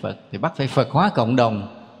phải theo Phật. Thì bắt phải Phật hóa cộng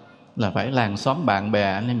đồng, là phải làng xóm bạn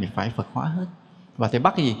bè nên mình phải Phật hóa hết. Và thầy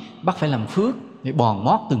bắt gì? Bắt phải làm phước để bòn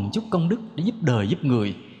mót từng chút công đức để giúp đời giúp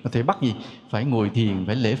người. Và thầy bắt gì? Phải ngồi thiền,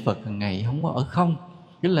 phải lễ Phật hàng ngày, không có ở không.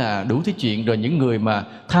 Tức là đủ thứ chuyện. Rồi những người mà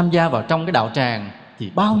tham gia vào trong cái đạo tràng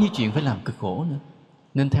thì bao nhiêu chuyện phải làm cực khổ nữa.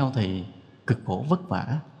 Nên theo thầy cực khổ vất vả.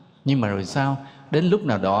 Nhưng mà rồi sao? Đến lúc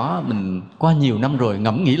nào đó mình qua nhiều năm rồi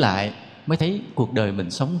ngẫm nghĩ lại, mới thấy cuộc đời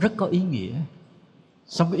mình sống rất có ý nghĩa.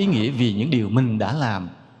 Sống có ý nghĩa vì những điều mình đã làm,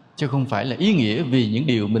 chứ không phải là ý nghĩa vì những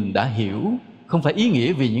điều mình đã hiểu, không phải ý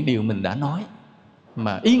nghĩa vì những điều mình đã nói,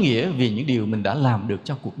 mà ý nghĩa vì những điều mình đã làm được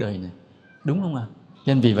cho cuộc đời này. Đúng không ạ?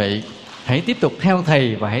 Cho nên vì vậy hãy tiếp tục theo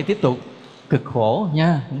thầy và hãy tiếp tục cực khổ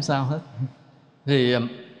nha, không sao hết. Thì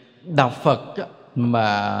đạo Phật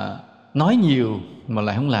mà nói nhiều mà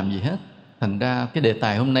lại không làm gì hết. Thành ra cái đề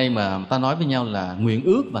tài hôm nay mà ta nói với nhau là nguyện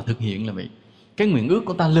ước và thực hiện là vậy. Cái nguyện ước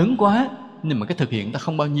của ta lớn quá, nhưng mà cái thực hiện ta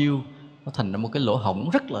không bao nhiêu, nó thành ra một cái lỗ hổng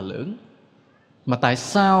rất là lớn. Mà tại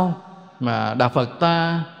sao mà đạo Phật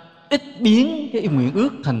ta ít biến cái nguyện ước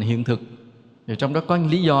thành hiện thực? Thì trong đó có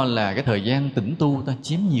lý do là cái thời gian tĩnh tu ta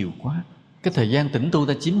chiếm nhiều quá. Cái thời gian tĩnh tu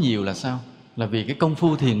ta chiếm nhiều là sao? Là vì cái công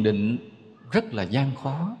phu thiền định rất là gian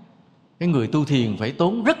khó. Cái người tu thiền phải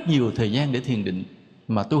tốn rất nhiều thời gian để thiền định,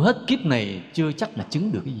 mà tu hết kiếp này chưa chắc là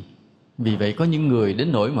chứng được cái gì. Vì vậy có những người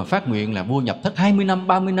đến nỗi mà phát nguyện là vô nhập thất 20 năm,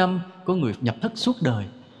 30 năm, có người nhập thất suốt đời.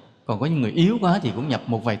 Còn có những người yếu quá thì cũng nhập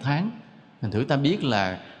một vài tháng. Thành thử ta biết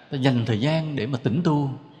là ta dành thời gian để mà tĩnh tu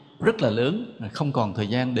rất là lớn, không còn thời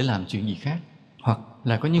gian để làm chuyện gì khác. Hoặc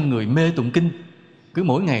là có những người mê tụng kinh, cứ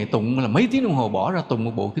mỗi ngày tụng là mấy tiếng đồng hồ bỏ ra tụng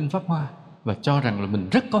một bộ kinh Pháp Hoa, và cho rằng là mình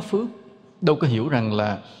rất có phước. Đâu có hiểu rằng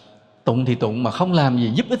là tụng thì tụng mà không làm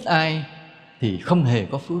gì giúp ích ai thì không hề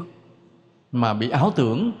có phước. Mà bị ảo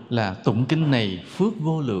tưởng là tụng kinh này phước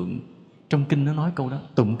vô lượng. Trong kinh nó nói câu đó,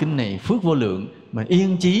 tụng kinh này phước vô lượng, mà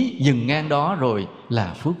yên chí dừng ngang đó rồi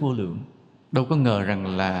là phước vô lượng. Đâu có ngờ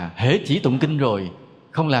rằng là hễ chỉ tụng kinh rồi,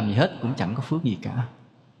 không làm gì hết cũng chẳng có phước gì cả.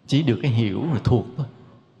 Chỉ được cái hiểu rồi thuộc thôi.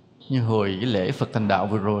 Như hồi cái lễ Phật thành đạo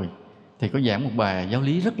vừa rồi, thầy có giảng một bài giáo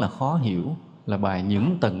lý rất là khó hiểu, là bài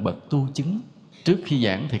những tầng bậc tu chứng. Trước khi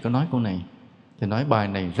giảng thầy có nói câu này. Thầy nói bài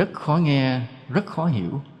này rất khó nghe, rất khó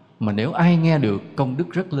hiểu, mà nếu ai nghe được công đức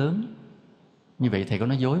rất lớn. Như vậy thầy có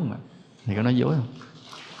nói dối không ạ? Thầy có nói dối không?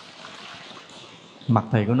 Mặt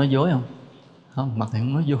thầy có nói dối không? Không, mặt thầy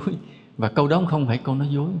không nói dối. Và câu đó không phải câu nói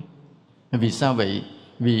dối. Vì sao vậy?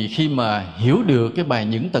 Vì khi mà hiểu được cái bài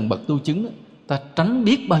những tầng bậc tu chứng, ta tránh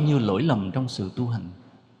biết bao nhiêu lỗi lầm trong sự tu hành.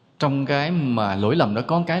 Trong cái mà lỗi lầm đó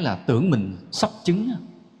có cái là tưởng mình sắp chứng.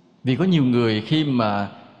 Vì có nhiều người khi mà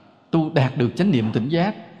tu đạt được chánh niệm tỉnh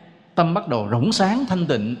giác, tâm bắt đầu rỗng sáng thanh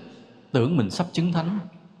tịnh, tưởng mình sắp chứng thánh.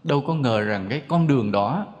 Đâu có ngờ rằng cái con đường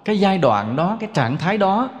đó, cái giai đoạn đó, cái trạng thái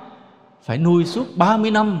đó phải nuôi suốt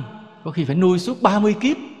 30 năm, có khi phải nuôi suốt 30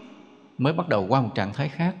 kiếp mới bắt đầu qua một trạng thái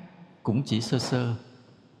khác, cũng chỉ sơ sơ.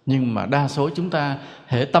 Nhưng mà đa số chúng ta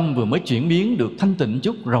hệ tâm vừa mới chuyển biến được thanh tịnh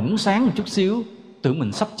chút, rỗng sáng một chút xíu, tưởng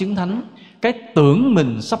mình sắp chứng thánh. Cái tưởng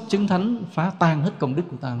mình sắp chứng thánh phá tan hết công đức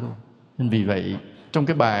của ta luôn. Nên vì vậy trong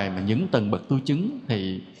cái bài mà những tầng bậc tu chứng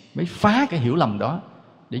thì mới phá cái hiểu lầm đó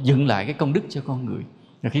để dựng lại cái công đức cho con người.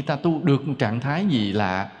 Và khi ta tu được một trạng thái gì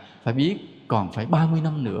lạ, phải biết còn phải 30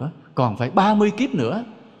 năm nữa, còn phải 30 kiếp nữa.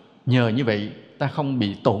 Nhờ như vậy ta không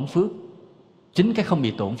bị tổn phước. Chính cái không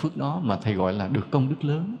bị tổn phước đó mà thầy gọi là được công đức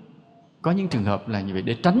lớn. Có những trường hợp là như vậy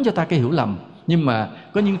để tránh cho ta cái hiểu lầm. Nhưng mà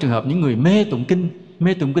có những trường hợp những người mê tụng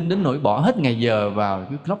kinh đến nỗi bỏ hết ngày giờ vào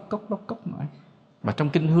cứ lóc cốc mãi. Mà trong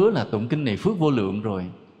kinh hứa là tụng kinh này phước vô lượng rồi,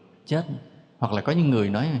 chết. Hoặc là có những người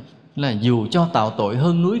nói là dù cho tạo tội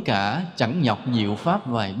hơn núi cả, chẳng nhọc diệu pháp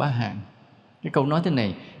vài ba hàng. Cái câu nói thế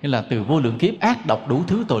này nghĩa là từ vô lượng kiếp ác độc đủ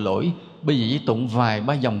thứ tội lỗi, bây giờ chỉ tụng vài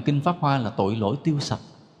ba dòng kinh Pháp Hoa là tội lỗi tiêu sạch.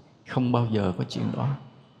 Không bao giờ có chuyện đó.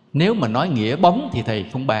 Nếu mà nói nghĩa bóng thì thầy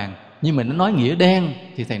không bàn, nhưng mà nó nói nghĩa đen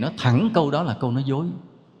thì thầy nói thẳng câu đó là câu nói dối.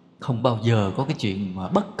 Không bao giờ có cái chuyện mà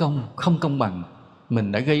bất công, không công bằng.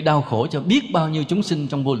 Mình đã gây đau khổ cho biết bao nhiêu chúng sinh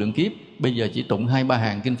trong vô lượng kiếp, bây giờ chỉ tụng 2-3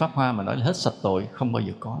 hàng kinh Pháp Hoa mà nói là hết sạch tội. Không bao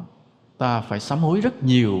giờ có. Ta phải sám hối rất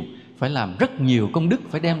nhiều, phải làm rất nhiều công đức,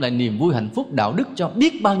 phải đem lại niềm vui hạnh phúc đạo đức cho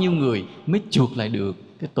biết bao nhiêu người mới chuộc lại được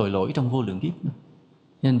cái tội lỗi trong vô lượng kiếp đó.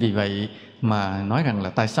 Nên vì vậy mà nói rằng là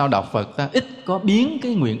tại sao đạo Phật ta ít có biến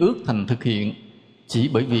cái nguyện ước thành thực hiện, chỉ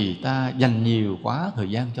bởi vì ta dành nhiều quá thời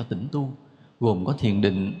gian cho tĩnh tu, gồm có thiền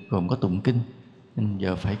định, gồm có tụng kinh. Nên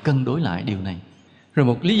giờ phải cân đối lại điều này. Rồi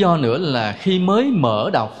một lý do nữa là khi mới mở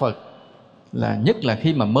đạo Phật, là nhất là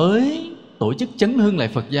khi mà mới tổ chức chấn hưng lại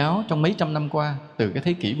Phật giáo trong mấy trăm năm qua, từ cái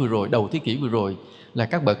thế kỷ vừa rồi, đầu thế kỷ vừa rồi, là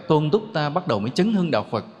các bậc tôn túc ta bắt đầu mới chấn hưng đạo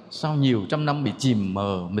Phật sau nhiều trăm năm bị chìm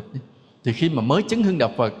mờ mịt. Thì khi mà mới chấn hưng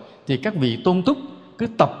đạo Phật thì các vị tôn túc cứ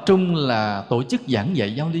tập trung là tổ chức giảng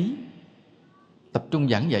dạy giáo lý, tập trung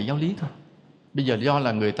giảng dạy giáo lý thôi. Bây giờ do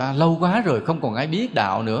là người ta lâu quá rồi không còn ai biết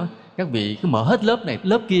đạo nữa, các vị cứ mở hết lớp này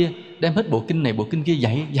lớp kia, đem hết bộ kinh này bộ kinh kia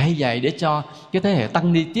dạy để cho cái thế hệ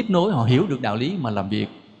tăng ni tiếp nối họ hiểu được đạo lý mà làm việc.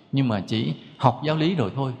 Nhưng mà chỉ học giáo lý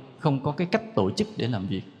rồi thôi, không có cái cách tổ chức để làm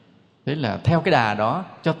việc. Thế là theo cái đà đó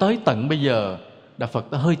cho tới tận bây giờ, đạo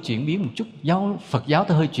Phật ta hơi chuyển biến một chút, Phật giáo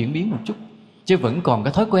ta hơi chuyển biến một chút, chứ vẫn còn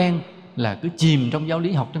cái thói quen là cứ chìm trong giáo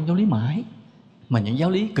lý, học trong giáo lý mãi, mà những giáo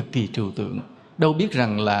lý cực kỳ trừu tượng. Đâu biết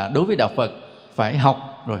rằng là đối với đạo Phật phải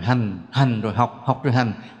học rồi hành, hành rồi học, học rồi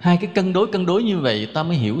hành. Hai cái cân đối như vậy ta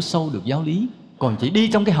mới hiểu sâu được giáo lý. Còn chỉ đi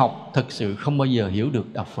trong cái học thật sự không bao giờ hiểu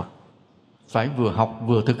được đạo Phật. Phải vừa học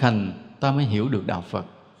vừa thực hành ta mới hiểu được đạo Phật.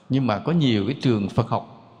 Nhưng mà có nhiều cái trường Phật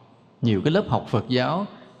học, nhiều cái lớp học Phật giáo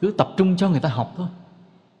cứ tập trung cho người ta học thôi,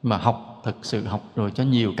 mà học thật sự học rồi cho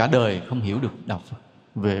nhiều cả đời không hiểu được đạo Phật.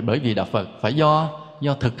 Bởi vì đạo Phật phải do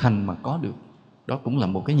thực hành mà có được. Đó cũng là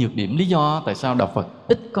một cái nhược điểm, lý do tại sao đạo Phật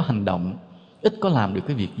ít có hành động, ít có làm được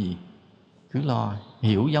cái việc gì. Cứ lo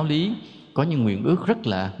hiểu giáo lý, có những nguyện ước rất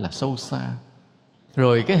là sâu xa.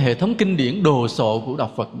 Rồi cái hệ thống kinh điển đồ sộ của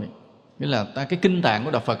đạo Phật này, nghĩa là cái kinh tạng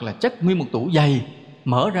của đạo Phật là chất nguyên một tủ dày,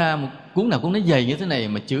 mở ra một cuốn nào cũng nó dày như thế này,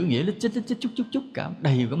 mà chữ nghĩa lít chít chút cả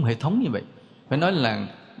đầy có một hệ thống như vậy. Phải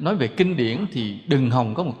nói về kinh điển thì đừng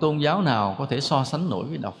hòng có một tôn giáo nào có thể so sánh nổi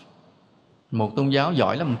với đạo Phật. Một tôn giáo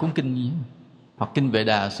giỏi lắm một cuốn kinh gì, hoặc kinh Vệ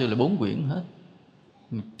Đà xưa là 4 quyển hết,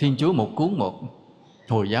 Thiên Chúa một cuốn một,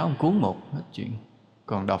 Hồi giáo một cuốn một, hết chuyện.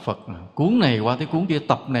 Còn đạo Phật cuốn này qua tới cuốn kia,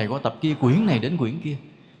 tập này qua tập kia, quyển này đến quyển kia,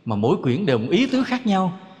 mà mỗi quyển đều một ý tứ khác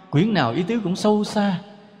nhau, quyển nào ý tứ cũng sâu xa,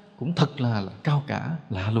 cũng thật là cao cả,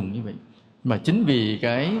 lạ lùng như vậy. Mà chính vì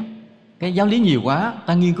cái giáo lý nhiều quá,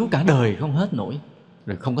 ta nghiên cứu cả đời không hết nổi,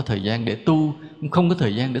 rồi không có thời gian để tu, cũng không có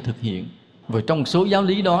thời gian để thực hiện. Và trong một số giáo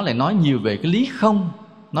lý đó lại nói nhiều về cái lý không,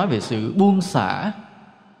 nói về sự buông xả,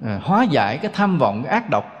 hóa giải cái tham vọng, cái ác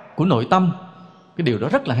độc của nội tâm. Cái điều đó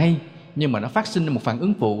rất là hay, nhưng mà nó phát sinh một phản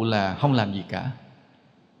ứng phụ là không làm gì cả.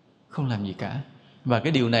 Không làm gì cả. Và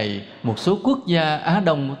cái điều này một số quốc gia Á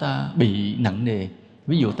Đông của ta bị nặng nề.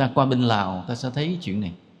 Ví dụ ta qua bên Lào, ta sẽ thấy chuyện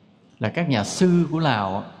này. Là các nhà sư của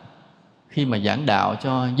Lào khi mà giảng đạo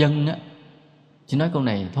cho dân á, chỉ nói câu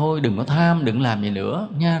này: thôi đừng có tham, đừng làm gì nữa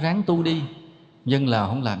nha, ráng tu đi. Dân Lào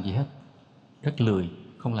không làm gì hết, rất lười,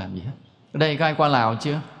 không làm gì hết. Ở đây có ai qua Lào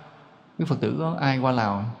chưa? Quý Phật tử có ai qua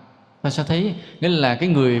Lào? Ta sẽ thấy, nghĩa là cái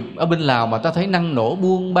người ở bên Lào mà ta thấy năng nổ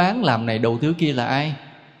buôn bán làm này đầu thứ kia là ai?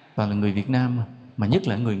 Toàn là người Việt Nam, mà nhất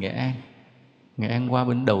là người Nghệ An. Nghệ An qua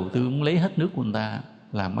bên đầu tư muốn lấy hết nước của người ta,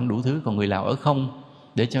 làm ăn đủ thứ, còn người Lào ở không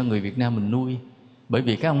để cho người Việt Nam mình nuôi. Bởi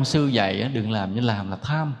vì các ông sư dạy đừng làm, như làm là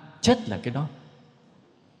tham, chết là cái đó.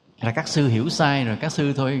 Là các sư hiểu sai rồi, các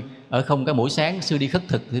sư thôi ở không cái mỗi sáng sư đi khất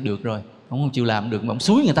thực thì được rồi, ông không chịu làm được, mà ông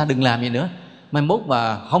xúi người ta đừng làm gì nữa. Mai mốt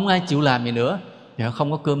mà không ai chịu làm gì nữa thì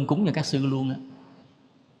không có cơm cúng cho các sư luôn á.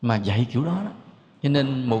 Mà dạy kiểu đó đó, cho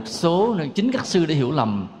nên một số chính các sư đã hiểu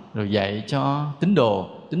lầm rồi dạy cho tín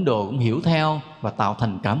đồ cũng hiểu theo và tạo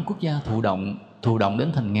thành cả một quốc gia thụ động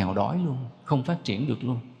đến thành nghèo đói luôn, không phát triển được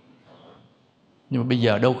luôn. Nhưng mà bây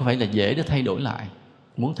giờ đâu có phải là dễ để thay đổi lại.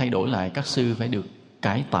 Muốn thay đổi lại các sư phải được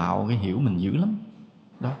cải tạo cái hiểu mình dữ lắm.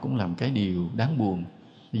 Đó cũng là một cái điều đáng buồn.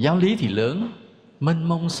 Giáo lý thì lớn, mênh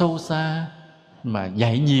mông sâu xa, mà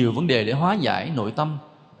dạy nhiều vấn đề để hóa giải nội tâm,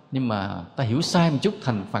 nhưng mà ta hiểu sai một chút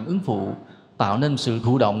thành phản ứng phụ, tạo nên sự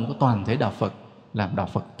thụ động của toàn thể đạo Phật, làm đạo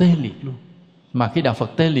Phật tê liệt luôn. Mà khi đạo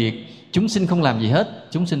Phật tê liệt, chúng sinh không làm gì hết,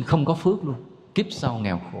 chúng sinh không có phước luôn, kiếp sau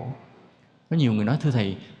nghèo khổ. Có nhiều người nói thưa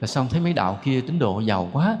thầy, là sao thấy mấy đạo kia tín đồ giàu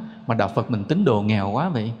quá mà đạo Phật mình tín đồ nghèo quá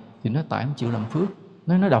vậy? Thì nói tại không chịu làm phước.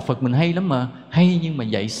 Nói đạo Phật mình hay lắm mà, hay nhưng mà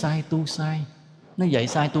dạy sai tu sai. Nó dạy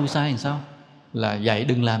sai tu sai làm sao? Là dạy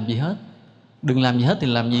đừng làm gì hết. Đừng làm gì hết thì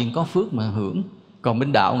làm gì có phước mà hưởng. Còn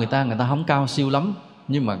bên đạo người ta không cao siêu lắm,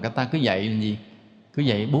 nhưng mà người ta cứ dạy là gì? Cứ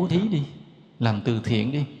dạy bố thí đi, làm từ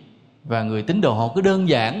thiện đi. Và người tín đồ họ cứ đơn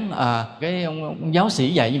giản, cái ông giáo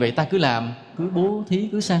sĩ dạy như vậy ta cứ làm, cứ bố thí,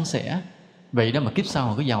 cứ san sẻ. Vậy đó mà kiếp sau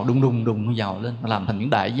họ cứ giàu đùng đùng giàu lên, làm thành những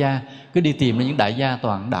đại gia. Cứ đi tìm ra những đại gia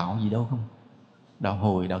toàn đạo gì đâu không? Đạo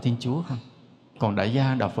Hồi, đạo Thiên Chúa không? Còn đại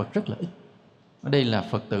gia đạo Phật rất là ít. Ở đây là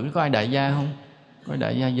Phật tử, có ai đại gia không? Có ai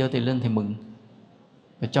đại gia giơ tay lên thì mừng,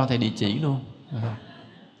 và cho thầy địa chỉ luôn.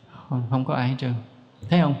 Không có ai hết trơn.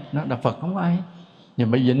 Thấy không? Nó đạo Phật không có ai.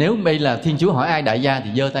 Nhưng bây giờ nếu bây là Thiên Chúa hỏi ai đại gia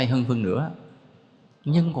thì giơ tay hơn phân nữa.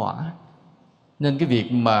 Nhân quả. Nên cái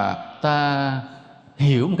việc mà ta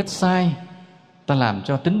hiểu một cách sai, ta làm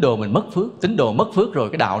cho tín đồ mình mất phước. Tín đồ mất phước rồi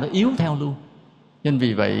cái đạo nó yếu theo luôn. Nên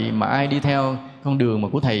vì vậy mà ai đi theo con đường mà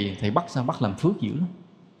của thầy bắt làm phước dữ lắm.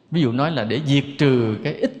 Ví dụ nói là để diệt trừ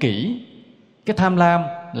cái ích kỷ, cái tham lam,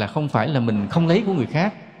 là không phải là mình không lấy của người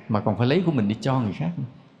khác, mà còn phải lấy của mình đi cho người khác.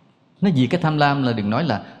 Nó diệt cái tham lam là đừng nói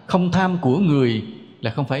là không tham của người,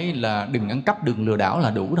 là không phải là đừng ăn cắp, đừng lừa đảo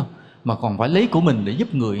là đủ đâu, mà còn phải lấy của mình để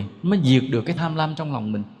giúp người, mới diệt được cái tham lam trong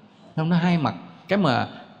lòng mình. Không, nó hai mặt. Cái mà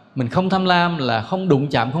mình không tham lam là không đụng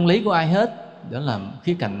chạm, không lấy của ai hết, đó là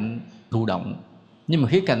khía cạnh thụ động. Nhưng mà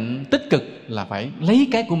khía cạnh tích cực là phải lấy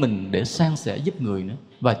cái của mình để san sẻ giúp người nữa.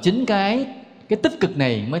 Và chính cái tích cực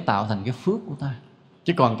này mới tạo thành cái phước của ta.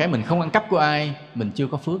 Chứ còn cái mình không ăn cắp của ai, mình chưa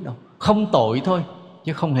có phước đâu. Không tội thôi,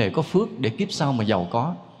 chứ không hề có phước để kiếp sau mà giàu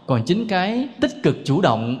có. Còn chính cái tích cực chủ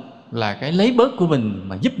động là cái lấy bớt của mình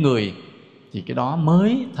mà giúp người, thì cái đó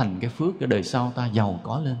mới thành cái phước để đời sau ta giàu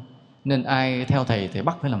có lên. Nên ai theo thầy thì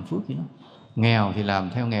bắt phải làm phước vậy đó. Nghèo thì làm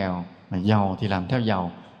theo nghèo, mà giàu thì làm theo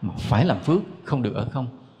giàu, mà phải làm phước, không được ở không.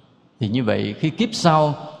 Thì như vậy khi kiếp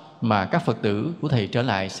sau mà các Phật tử của thầy trở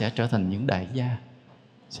lại sẽ trở thành những đại gia.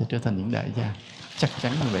 Sẽ trở thành những đại gia, chắc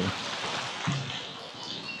chắn như vậy.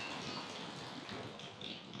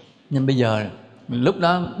 Nhưng bây giờ lúc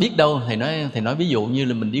đó biết đâu thầy nói ví dụ như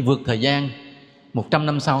là mình đi vượt thời gian 100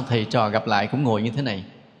 năm sau, thầy trò gặp lại cũng ngồi như thế này,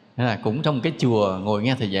 hay là cũng trong cái chùa ngồi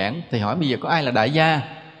nghe thầy giảng. Thầy hỏi bây giờ có ai là đại gia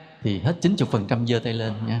thì hết 90% giơ tay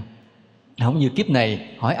lên nha. Không như kiếp này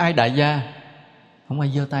hỏi ai đại gia, không ai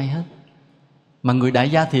giơ tay hết. Mà người đại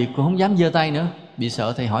gia thì cũng không dám giơ tay nữa, bị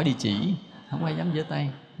sợ thầy hỏi địa chỉ, không ai dám giơ tay.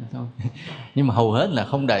 Nhưng mà hầu hết là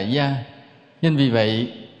không đại gia. Nên vì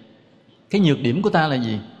vậy cái nhược điểm của ta là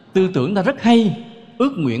gì? Tư tưởng ta rất hay,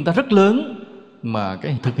 ước nguyện ta rất lớn, mà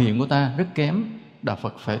cái thực hiện của ta rất kém. Đạo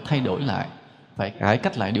Phật phải thay đổi lại, phải cải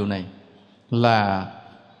cách lại điều này, là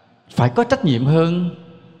phải có trách nhiệm hơn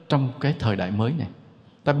trong cái thời đại mới này.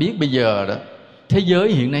 Ta biết bây giờ đó, thế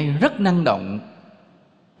giới hiện nay rất năng động,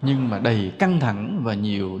 nhưng mà đầy căng thẳng và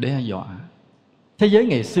nhiều đe dọa. Thế giới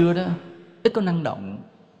ngày xưa đó ít có năng động,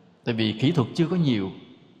 tại vì kỹ thuật chưa có nhiều.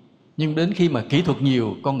 Nhưng đến khi mà kỹ thuật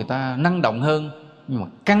nhiều, con người ta năng động hơn, nhưng mà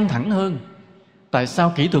căng thẳng hơn. Tại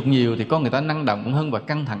sao kỹ thuật nhiều thì con người ta năng động hơn và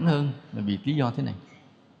căng thẳng hơn? Là vì lý do thế này.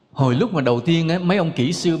 Hồi lúc mà đầu tiên ấy, mấy ông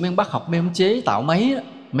kỹ sư, mấy ông bác học, mấy ông chế tạo máy á,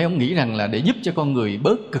 mấy ông nghĩ rằng là để giúp cho con người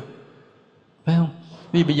bớt cực, phải không?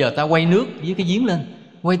 Vì bây giờ ta quay nước với cái giếng lên,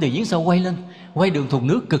 quay từ giếng sâu quay lên, quay đường thùng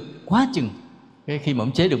nước cực quá chừng. Cái khi mà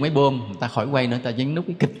ông chế được máy bơm, người ta khỏi quay nữa, ta nhấn nút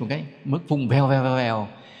cái kịch một cái, mức phun veo veo veo.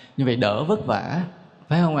 Như vậy đỡ vất vả,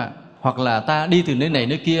 phải không ạ? Hoặc là ta đi từ nơi này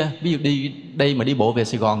nơi kia, ví dụ đi đây mà đi bộ về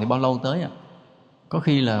Sài Gòn thì bao lâu tới ạ? Có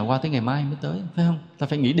khi là qua tới ngày mai mới tới, phải không? Ta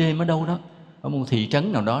phải nghỉ đêm ở đâu đó, ở một thị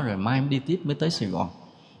trấn nào đó, rồi mai mới đi tiếp mới tới Sài Gòn.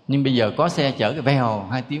 Nhưng bây giờ có xe chở cái vèo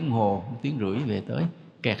 2 tiếng đồng hồ, 1 tiếng rưỡi về tới.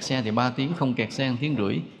 Kẹt xe thì 3 tiếng, không kẹt xe 1 tiếng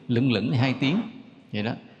rưỡi, lững lững thì 2 tiếng. vậy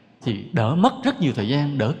đó, thì đỡ mất rất nhiều thời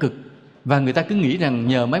gian, đỡ cực. Và người ta cứ nghĩ rằng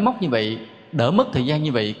nhờ máy móc như vậy, đỡ mất thời gian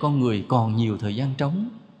như vậy, con người còn nhiều thời gian trống,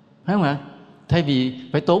 phải không ạ? Thay vì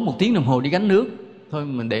phải tốn 1 tiếng đồng hồ đi gánh nước, thôi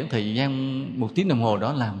mình để thời gian 1 tiếng đồng hồ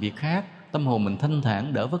đó làm việc khác, tâm hồn mình thanh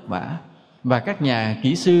thản, đỡ vất vả. Và các nhà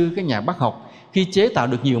kỹ sư, các nhà bác học khi chế tạo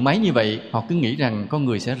được nhiều máy như vậy, họ cứ nghĩ rằng con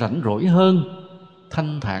người sẽ rảnh rỗi hơn,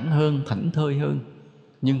 thanh thản hơn, thảnh thơi hơn.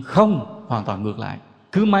 Nhưng không, hoàn toàn ngược lại.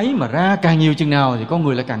 Cứ máy mà ra càng nhiều chừng nào thì con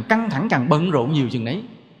người lại càng căng thẳng, càng bận rộn nhiều chừng đấy.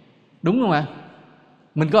 Đúng không ạ?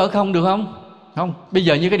 Mình có ở không được không? Không. Bây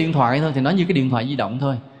giờ như cái điện thoại thôi thì nói như cái điện thoại di động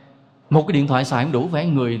thôi. Một cái điện thoại xài không đủ, phải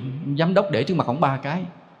người giám đốc để trước mặt ông 3 cái.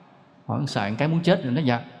 Hỏi xài cái muốn chết rồi, nó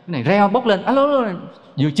dạ cái này reo bốc lên, alo,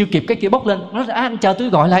 vừa chưa kịp cái kia bốc lên, nó anh chờ tôi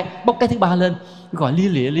gọi lại, bốc cái thứ 3 lên, gọi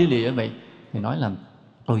lia lịa vậy. Thì nói là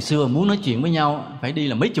hồi xưa muốn nói chuyện với nhau phải đi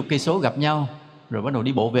là mấy chục cây số gặp nhau rồi bắt đầu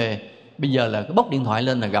đi bộ về. Bây giờ là cái bốc điện thoại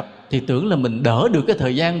lên là gặp, thì tưởng là mình đỡ được cái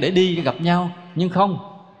thời gian để đi gặp nhau, nhưng không,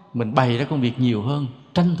 mình bày ra công việc nhiều hơn,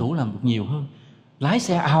 tranh thủ làm việc nhiều hơn, lái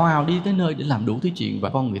xe ào ào đi tới nơi để làm đủ thứ chuyện, và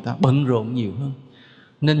con người ta bận rộn nhiều hơn.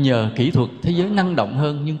 Nên nhờ kỹ thuật thế giới năng động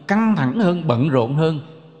hơn, nhưng căng thẳng hơn, bận rộn hơn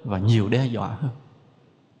và nhiều đe dọa hơn,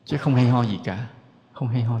 chứ không hay ho gì cả. Không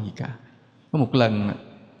hay ho gì cả. Có một lần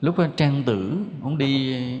lúc Trang Tử ông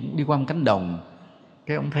đi qua một cánh đồng,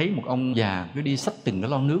 cái ông thấy một ông già cứ đi xách từng cái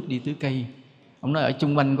lon nước đi tưới cây. Ông nói ở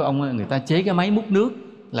chung quanh của ông người ta chế cái máy múc nước,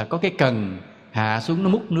 là có cái cần hạ xuống nó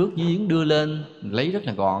múc nước dưới giếng đưa lên, lấy rất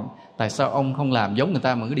là gọn. Tại sao ông không làm giống người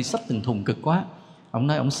ta mà cứ đi xách từng thùng cực quá? Ông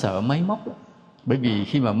nói ông sợ máy móc. Bởi vì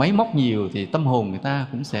khi mà máy móc nhiều thì tâm hồn người ta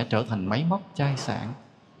cũng sẽ trở thành máy móc chai sạn.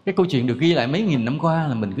 Cái câu chuyện được ghi lại mấy nghìn năm qua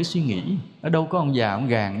là mình cứ suy nghĩ, ở đâu có ông già ông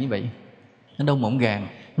gàn như vậy, ở đâu mà ông gàn.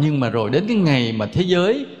 Nhưng mà rồi đến cái ngày mà thế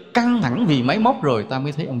giới căng thẳng vì máy móc rồi, ta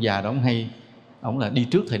mới thấy ông già đó ông hay. Ông là đi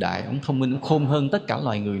trước thời đại, ông thông minh, ông khôn hơn tất cả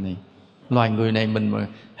loài người này. Loài người này mình mà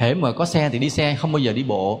hễ mà có xe thì đi xe, không bao giờ đi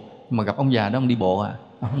bộ. Mà gặp ông già đó ông đi bộ à,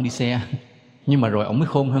 ông không đi xe. Nhưng mà rồi ông mới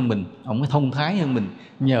khôn hơn mình, ông mới thông thái hơn mình.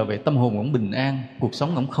 Nhờ về tâm hồn ông bình an, cuộc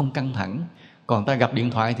sống ông không căng thẳng. Còn ta gặp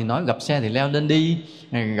điện thoại thì nói, gặp xe thì leo lên đi,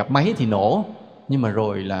 gặp máy thì nổ. Nhưng mà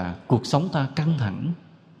rồi là cuộc sống ta căng thẳng.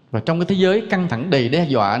 Và trong cái thế giới căng thẳng đầy đe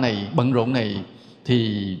dọa này, bận rộn này,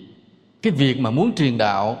 thì cái việc mà muốn truyền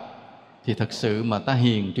đạo thì thật sự mà ta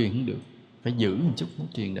hiền truyền không được, phải giữ một chút mới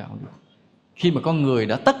truyền đạo được. Khi mà con người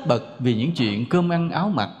đã tất bật vì những chuyện cơm ăn áo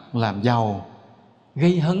mặc, làm giàu,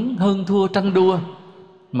 gây hấn hơn thua tranh đua,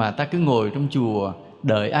 mà ta cứ ngồi trong chùa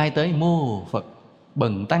đợi ai tới mô Phật,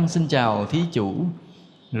 bần tăng xin chào thí chủ,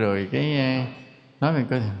 rồi cái nói về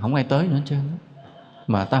coi không ai tới nữa hết trơn.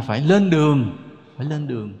 Mà ta phải lên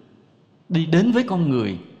đường, đi đến với con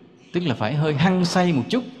người, tức là phải hơi hăng say một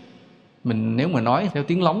chút. Mình nếu mà nói theo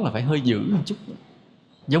tiếng lóng là phải hơi dữ một chút.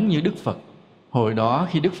 Giống như Đức Phật, hồi đó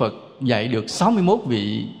khi Đức Phật dạy được 61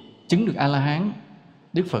 vị chứng được A-la-hán,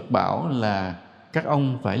 Đức Phật bảo là các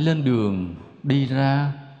ông phải lên đường đi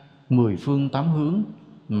ra 10 phương 8 hướng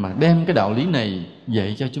mà đem cái đạo lý này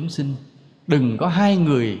dạy cho chúng sinh. Đừng có 2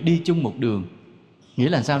 người đi chung một đường. Nghĩa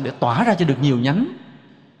là sao? Để tỏa ra cho được nhiều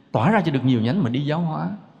nhánh, mà đi giáo hóa.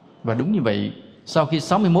 Và đúng như vậy, sau khi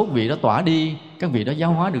 61 vị đó tỏa đi, các vị đó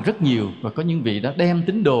giáo hóa được rất nhiều. Và có những vị đó đem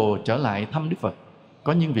tín đồ trở lại thăm Đức Phật.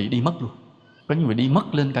 Có những vị đi mất luôn. Có những vị đi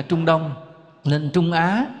mất lên cả Trung Đông, lên Trung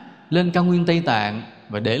Á, lên cao nguyên Tây Tạng,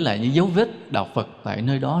 và để lại những dấu vết đạo Phật tại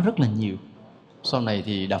nơi đó rất là nhiều. Sau này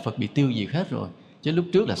thì đạo Phật bị tiêu diệt hết rồi. Chứ lúc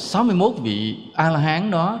trước là 61 vị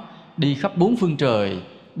A-la-hán đó đi khắp 4 phương trời,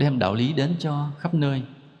 đem đạo lý đến cho khắp nơi.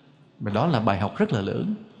 Và đó là bài học rất là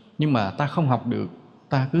lớn. Nhưng mà ta không học được,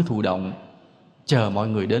 ta cứ thụ động, chờ mọi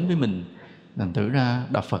người đến với mình. Thành thử ra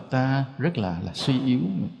đạo Phật ta rất là suy yếu.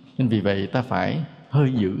 Nên vì vậy ta phải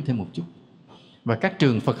hơi giữ thêm một chút. Và các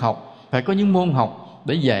trường Phật học phải có những môn học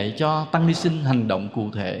để dạy cho tăng ni sinh hành động cụ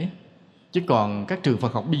thể. Chứ còn các trường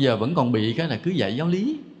Phật học bây giờ vẫn còn bị cái là cứ dạy giáo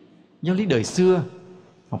lý đời xưa,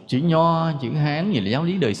 học chữ Nho, chữ Hán, gì là giáo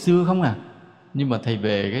lý đời xưa không à. Nhưng mà thầy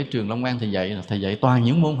về cái trường Long An thầy dạy toàn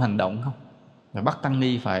những môn hành động không. Và bắt tăng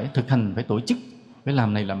ni phải thực hành, phải tổ chức, phải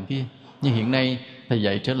làm này làm kia. Như hiện nay thầy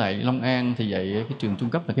dạy trở lại Long An, thầy dạy cái trường trung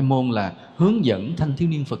cấp là cái môn là hướng dẫn thanh thiếu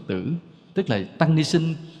niên Phật tử. Tức là tăng ni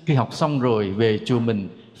sinh khi học xong rồi về chùa mình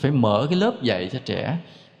phải mở cái lớp dạy cho trẻ,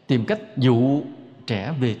 tìm cách dụ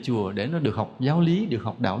trẻ về chùa để nó được học giáo lý, được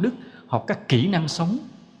học đạo đức, học các kỹ năng sống.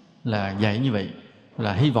 Là dạy như vậy,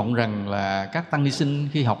 là hy vọng rằng là các tăng ni sinh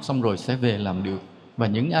khi học xong rồi sẽ về làm được. Và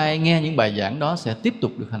những ai nghe những bài giảng đó sẽ tiếp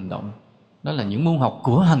tục được hành động. Đó là những môn học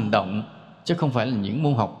của hành động, chứ không phải là những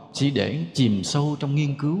môn học chỉ để chìm sâu trong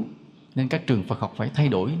nghiên cứu. Nên các trường Phật học phải thay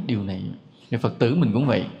đổi điều này. Rồi Phật tử mình cũng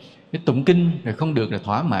vậy. Cái tụng kinh rồi không được rồi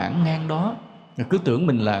thỏa mãn ngang đó, rồi cứ tưởng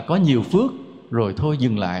mình là có nhiều phước, rồi thôi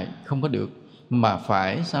dừng lại, không có được. Mà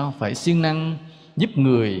phải sao? Phải siêng năng giúp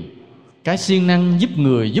người. Cái siêng năng giúp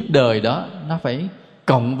người, giúp đời đó, nó phải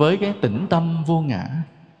cộng với cái tĩnh tâm vô ngã.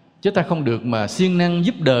 Chứ ta không được mà siêng năng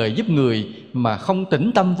giúp đời, giúp người mà không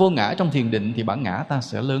tĩnh tâm vô ngã trong thiền định, thì bản ngã ta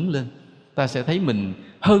sẽ lớn lên. Ta sẽ thấy mình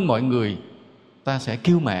hơn mọi người, ta sẽ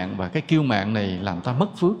kiêu mạn, và cái kiêu mạn này làm ta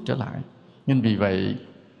mất phước trở lại. Nên vì vậy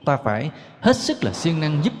ta phải hết sức là siêng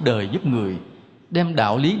năng giúp đời, giúp người, đem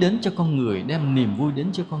đạo lý đến cho con người, đem niềm vui đến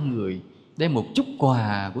cho con người, đem một chút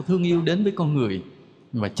quà của thương yêu đến với con người.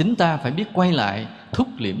 Và chính ta phải biết quay lại thúc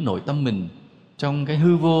liễm nội tâm mình trong cái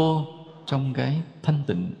hư vô, trong cái thanh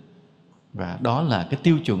tịnh. Và đó là cái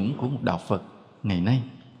tiêu chuẩn của một đạo Phật ngày nay.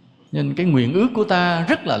 Nên cái nguyện ước của ta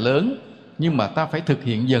rất là lớn, nhưng mà ta phải thực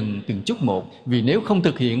hiện dần từng chút một. Vì nếu không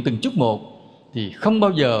thực hiện từng chút một thì không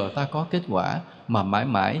bao giờ ta có kết quả, mà mãi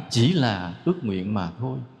mãi chỉ là ước nguyện mà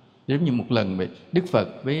thôi. Giống như một lần Đức Phật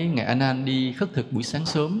với Ngài A Nan đi khất thực buổi sáng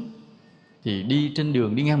sớm, thì đi trên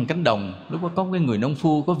đường, đi ngang một cánh đồng. Lúc đó có cái người nông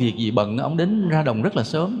phu có việc gì bận, ông đến ra đồng rất là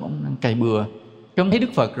sớm, ông đang cày bừa. Cái ông thấy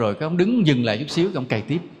Đức Phật rồi, cái ông đứng dừng lại chút xíu, cái ông cày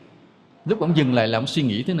tiếp. Lúc ông dừng lại là ông suy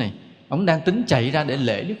nghĩ thế này, ông đang tính chạy ra để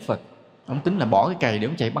lễ Đức Phật. Ông tính là bỏ cái cày để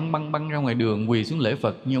ông chạy băng ra ngoài đường quỳ xuống lễ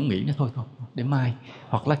Phật. Nhưng ông nghĩ thôi để mai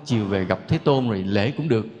hoặc lát chiều về gặp Thế Tôn rồi lễ cũng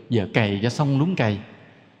được, giờ cày cho xong luống cày.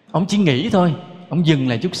 Ông chỉ nghĩ thôi. Ông dừng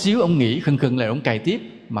lại chút xíu, ông nghĩ khừng lại, ông cày tiếp.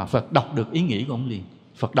 Mà Phật đọc được ý nghĩ của ông liền,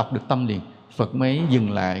 Phật đọc được tâm liền. Phật mới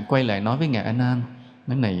dừng lại, quay lại nói với Ngài A Nan,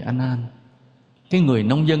 nói này A Nan, cái người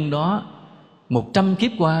nông dân đó 100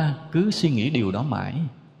 kiếp qua cứ suy nghĩ điều đó mãi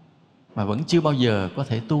mà vẫn chưa bao giờ có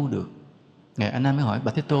thể tu được. Ngài A Nan mới hỏi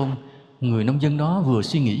Bạch Thế Tôn, người nông dân đó vừa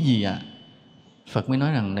suy nghĩ gì ạ? Phật mới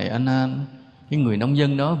nói rằng này A Nan, cái người nông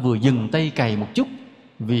dân đó vừa dừng tay cày một chút,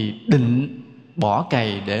 vì định bỏ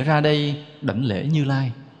cày để ra đây đảnh lễ Như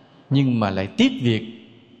Lai, nhưng mà lại tiếc việc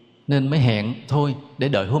nên mới hẹn thôi để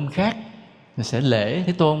đợi hôm khác sẽ lễ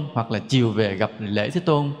Thế Tôn, hoặc là chiều về gặp lễ Thế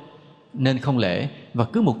Tôn, nên không lễ. Và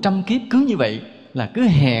cứ 100 kiếp cứ như vậy, là cứ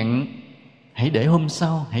hẹn hãy để hôm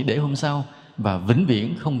sau, hãy để hôm sau, và vĩnh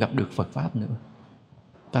viễn không gặp được Phật Pháp nữa.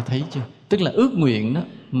 Ta thấy chưa? Tức là ước nguyện đó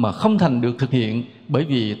mà không thành được thực hiện, bởi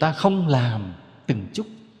vì ta không làm từng chút.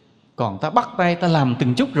 Còn ta bắt tay ta làm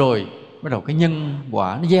từng chút rồi, bắt đầu cái nhân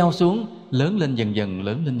quả nó gieo xuống, lớn lên dần dần,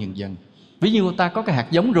 lớn lên dần dần. Ví dụ ta có cái hạt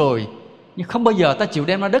giống rồi, nhưng không bao giờ ta chịu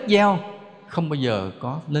đem ra đất gieo, không bao giờ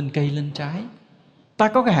có lên cây lên trái. Ta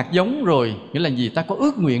có cái hạt giống rồi, nghĩa là gì? Ta có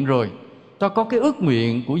ước nguyện rồi, ta có cái ước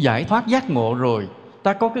nguyện của giải thoát giác ngộ rồi,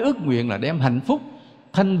 ta có cái ước nguyện là đem hạnh phúc,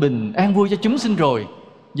 thanh bình, an vui cho chúng sinh rồi.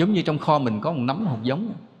 Giống như trong kho mình có một nắm hạt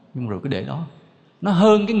giống, nhưng rồi cứ để đó. Nó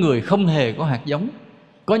hơn cái người không hề có hạt giống.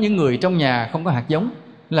 Có những người trong nhà không có hạt giống,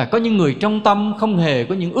 là có những người trong tâm không hề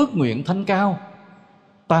có những ước nguyện thanh cao.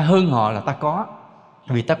 Ta hơn họ là ta có,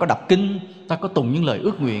 vì ta có đọc kinh, ta có tùng những lời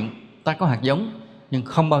ước nguyện, ta có hạt giống, nhưng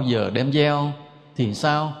không bao giờ đem gieo. Thì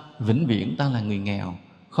sao? Vĩnh viễn ta là người nghèo,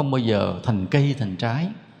 không bao giờ thành cây thành trái.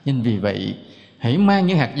 Nên vì vậy hãy mang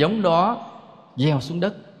những hạt giống đó gieo xuống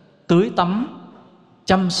đất, tưới tắm,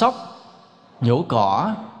 chăm sóc, nhổ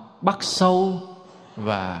cỏ, bắt sâu,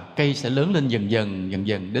 và cây sẽ lớn lên dần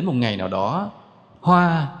dần. Đến một ngày nào đó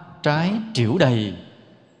hoa trái trĩu đầy,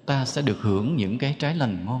 ta sẽ được hưởng những cái trái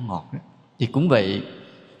lành ngon ngọt đó. Thì cũng vậy,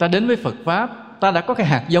 ta đến với Phật Pháp, ta đã có cái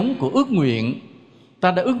hạt giống của ước nguyện.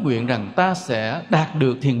 Ta đã ước nguyện rằng ta sẽ đạt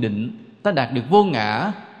được thiền định, ta đạt được vô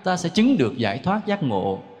ngã, ta sẽ chứng được giải thoát giác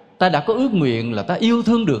ngộ. Ta đã có ước nguyện là ta yêu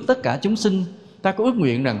thương được tất cả chúng sinh. Ta có ước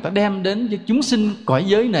nguyện rằng ta đem đến cho chúng sinh cõi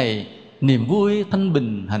giới này niềm vui, thanh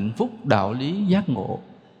bình, hạnh phúc, đạo lý, giác ngộ.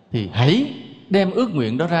 Thì hãy đem ước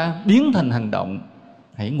nguyện đó ra biến thành hành động.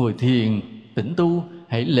 Hãy ngồi thiền, tĩnh tu,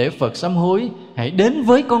 hãy lễ Phật sám hối, hãy đến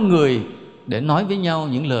với con người để nói với nhau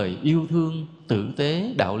những lời yêu thương, tử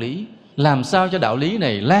tế, đạo lý. Làm sao cho đạo lý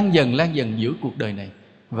này lan dần giữa cuộc đời này.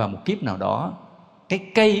 Và một kiếp nào đó, cái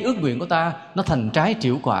cây ước nguyện của ta nó thành trái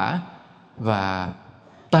trĩu quả, và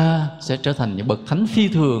ta sẽ trở thành những bậc thánh phi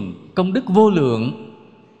thường, công đức vô lượng,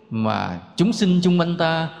 mà chúng sinh chung quanh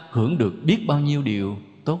ta hưởng được biết bao nhiêu điều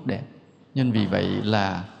tốt đẹp. Nên vì vậy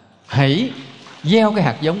là hãy gieo cái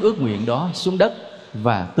hạt giống ước nguyện đó xuống đất,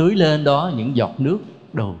 và tưới lên đó những giọt nước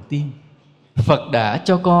đầu tiên. Phật đã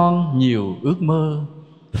cho con nhiều ước mơ,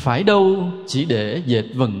 phải đâu chỉ để dệt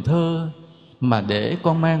vần thơ, mà để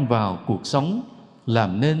con mang vào cuộc sống,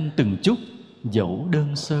 làm nên từng chút dẫu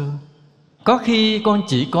đơn sơ. Có khi con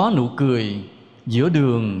chỉ có nụ cười, giữa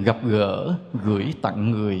đường gặp gỡ gửi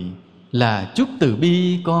tặng người, là chút từ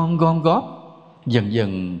bi con gom góp, dần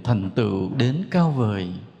dần thành tựu đến cao vời.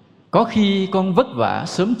 Có khi con vất vả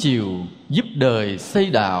sớm chiều, giúp đời xây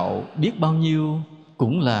đạo biết bao nhiêu,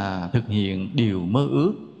 cũng là thực hiện điều mơ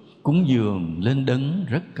ước. cúng dường lên đấng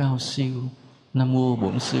rất cao siêu. Nam mô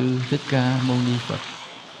Bổn Sư Thích Ca Mâu Ni Phật.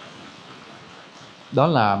 Đó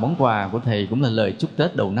là món quà của thầy, cũng là lời chúc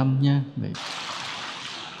Tết đầu năm nha.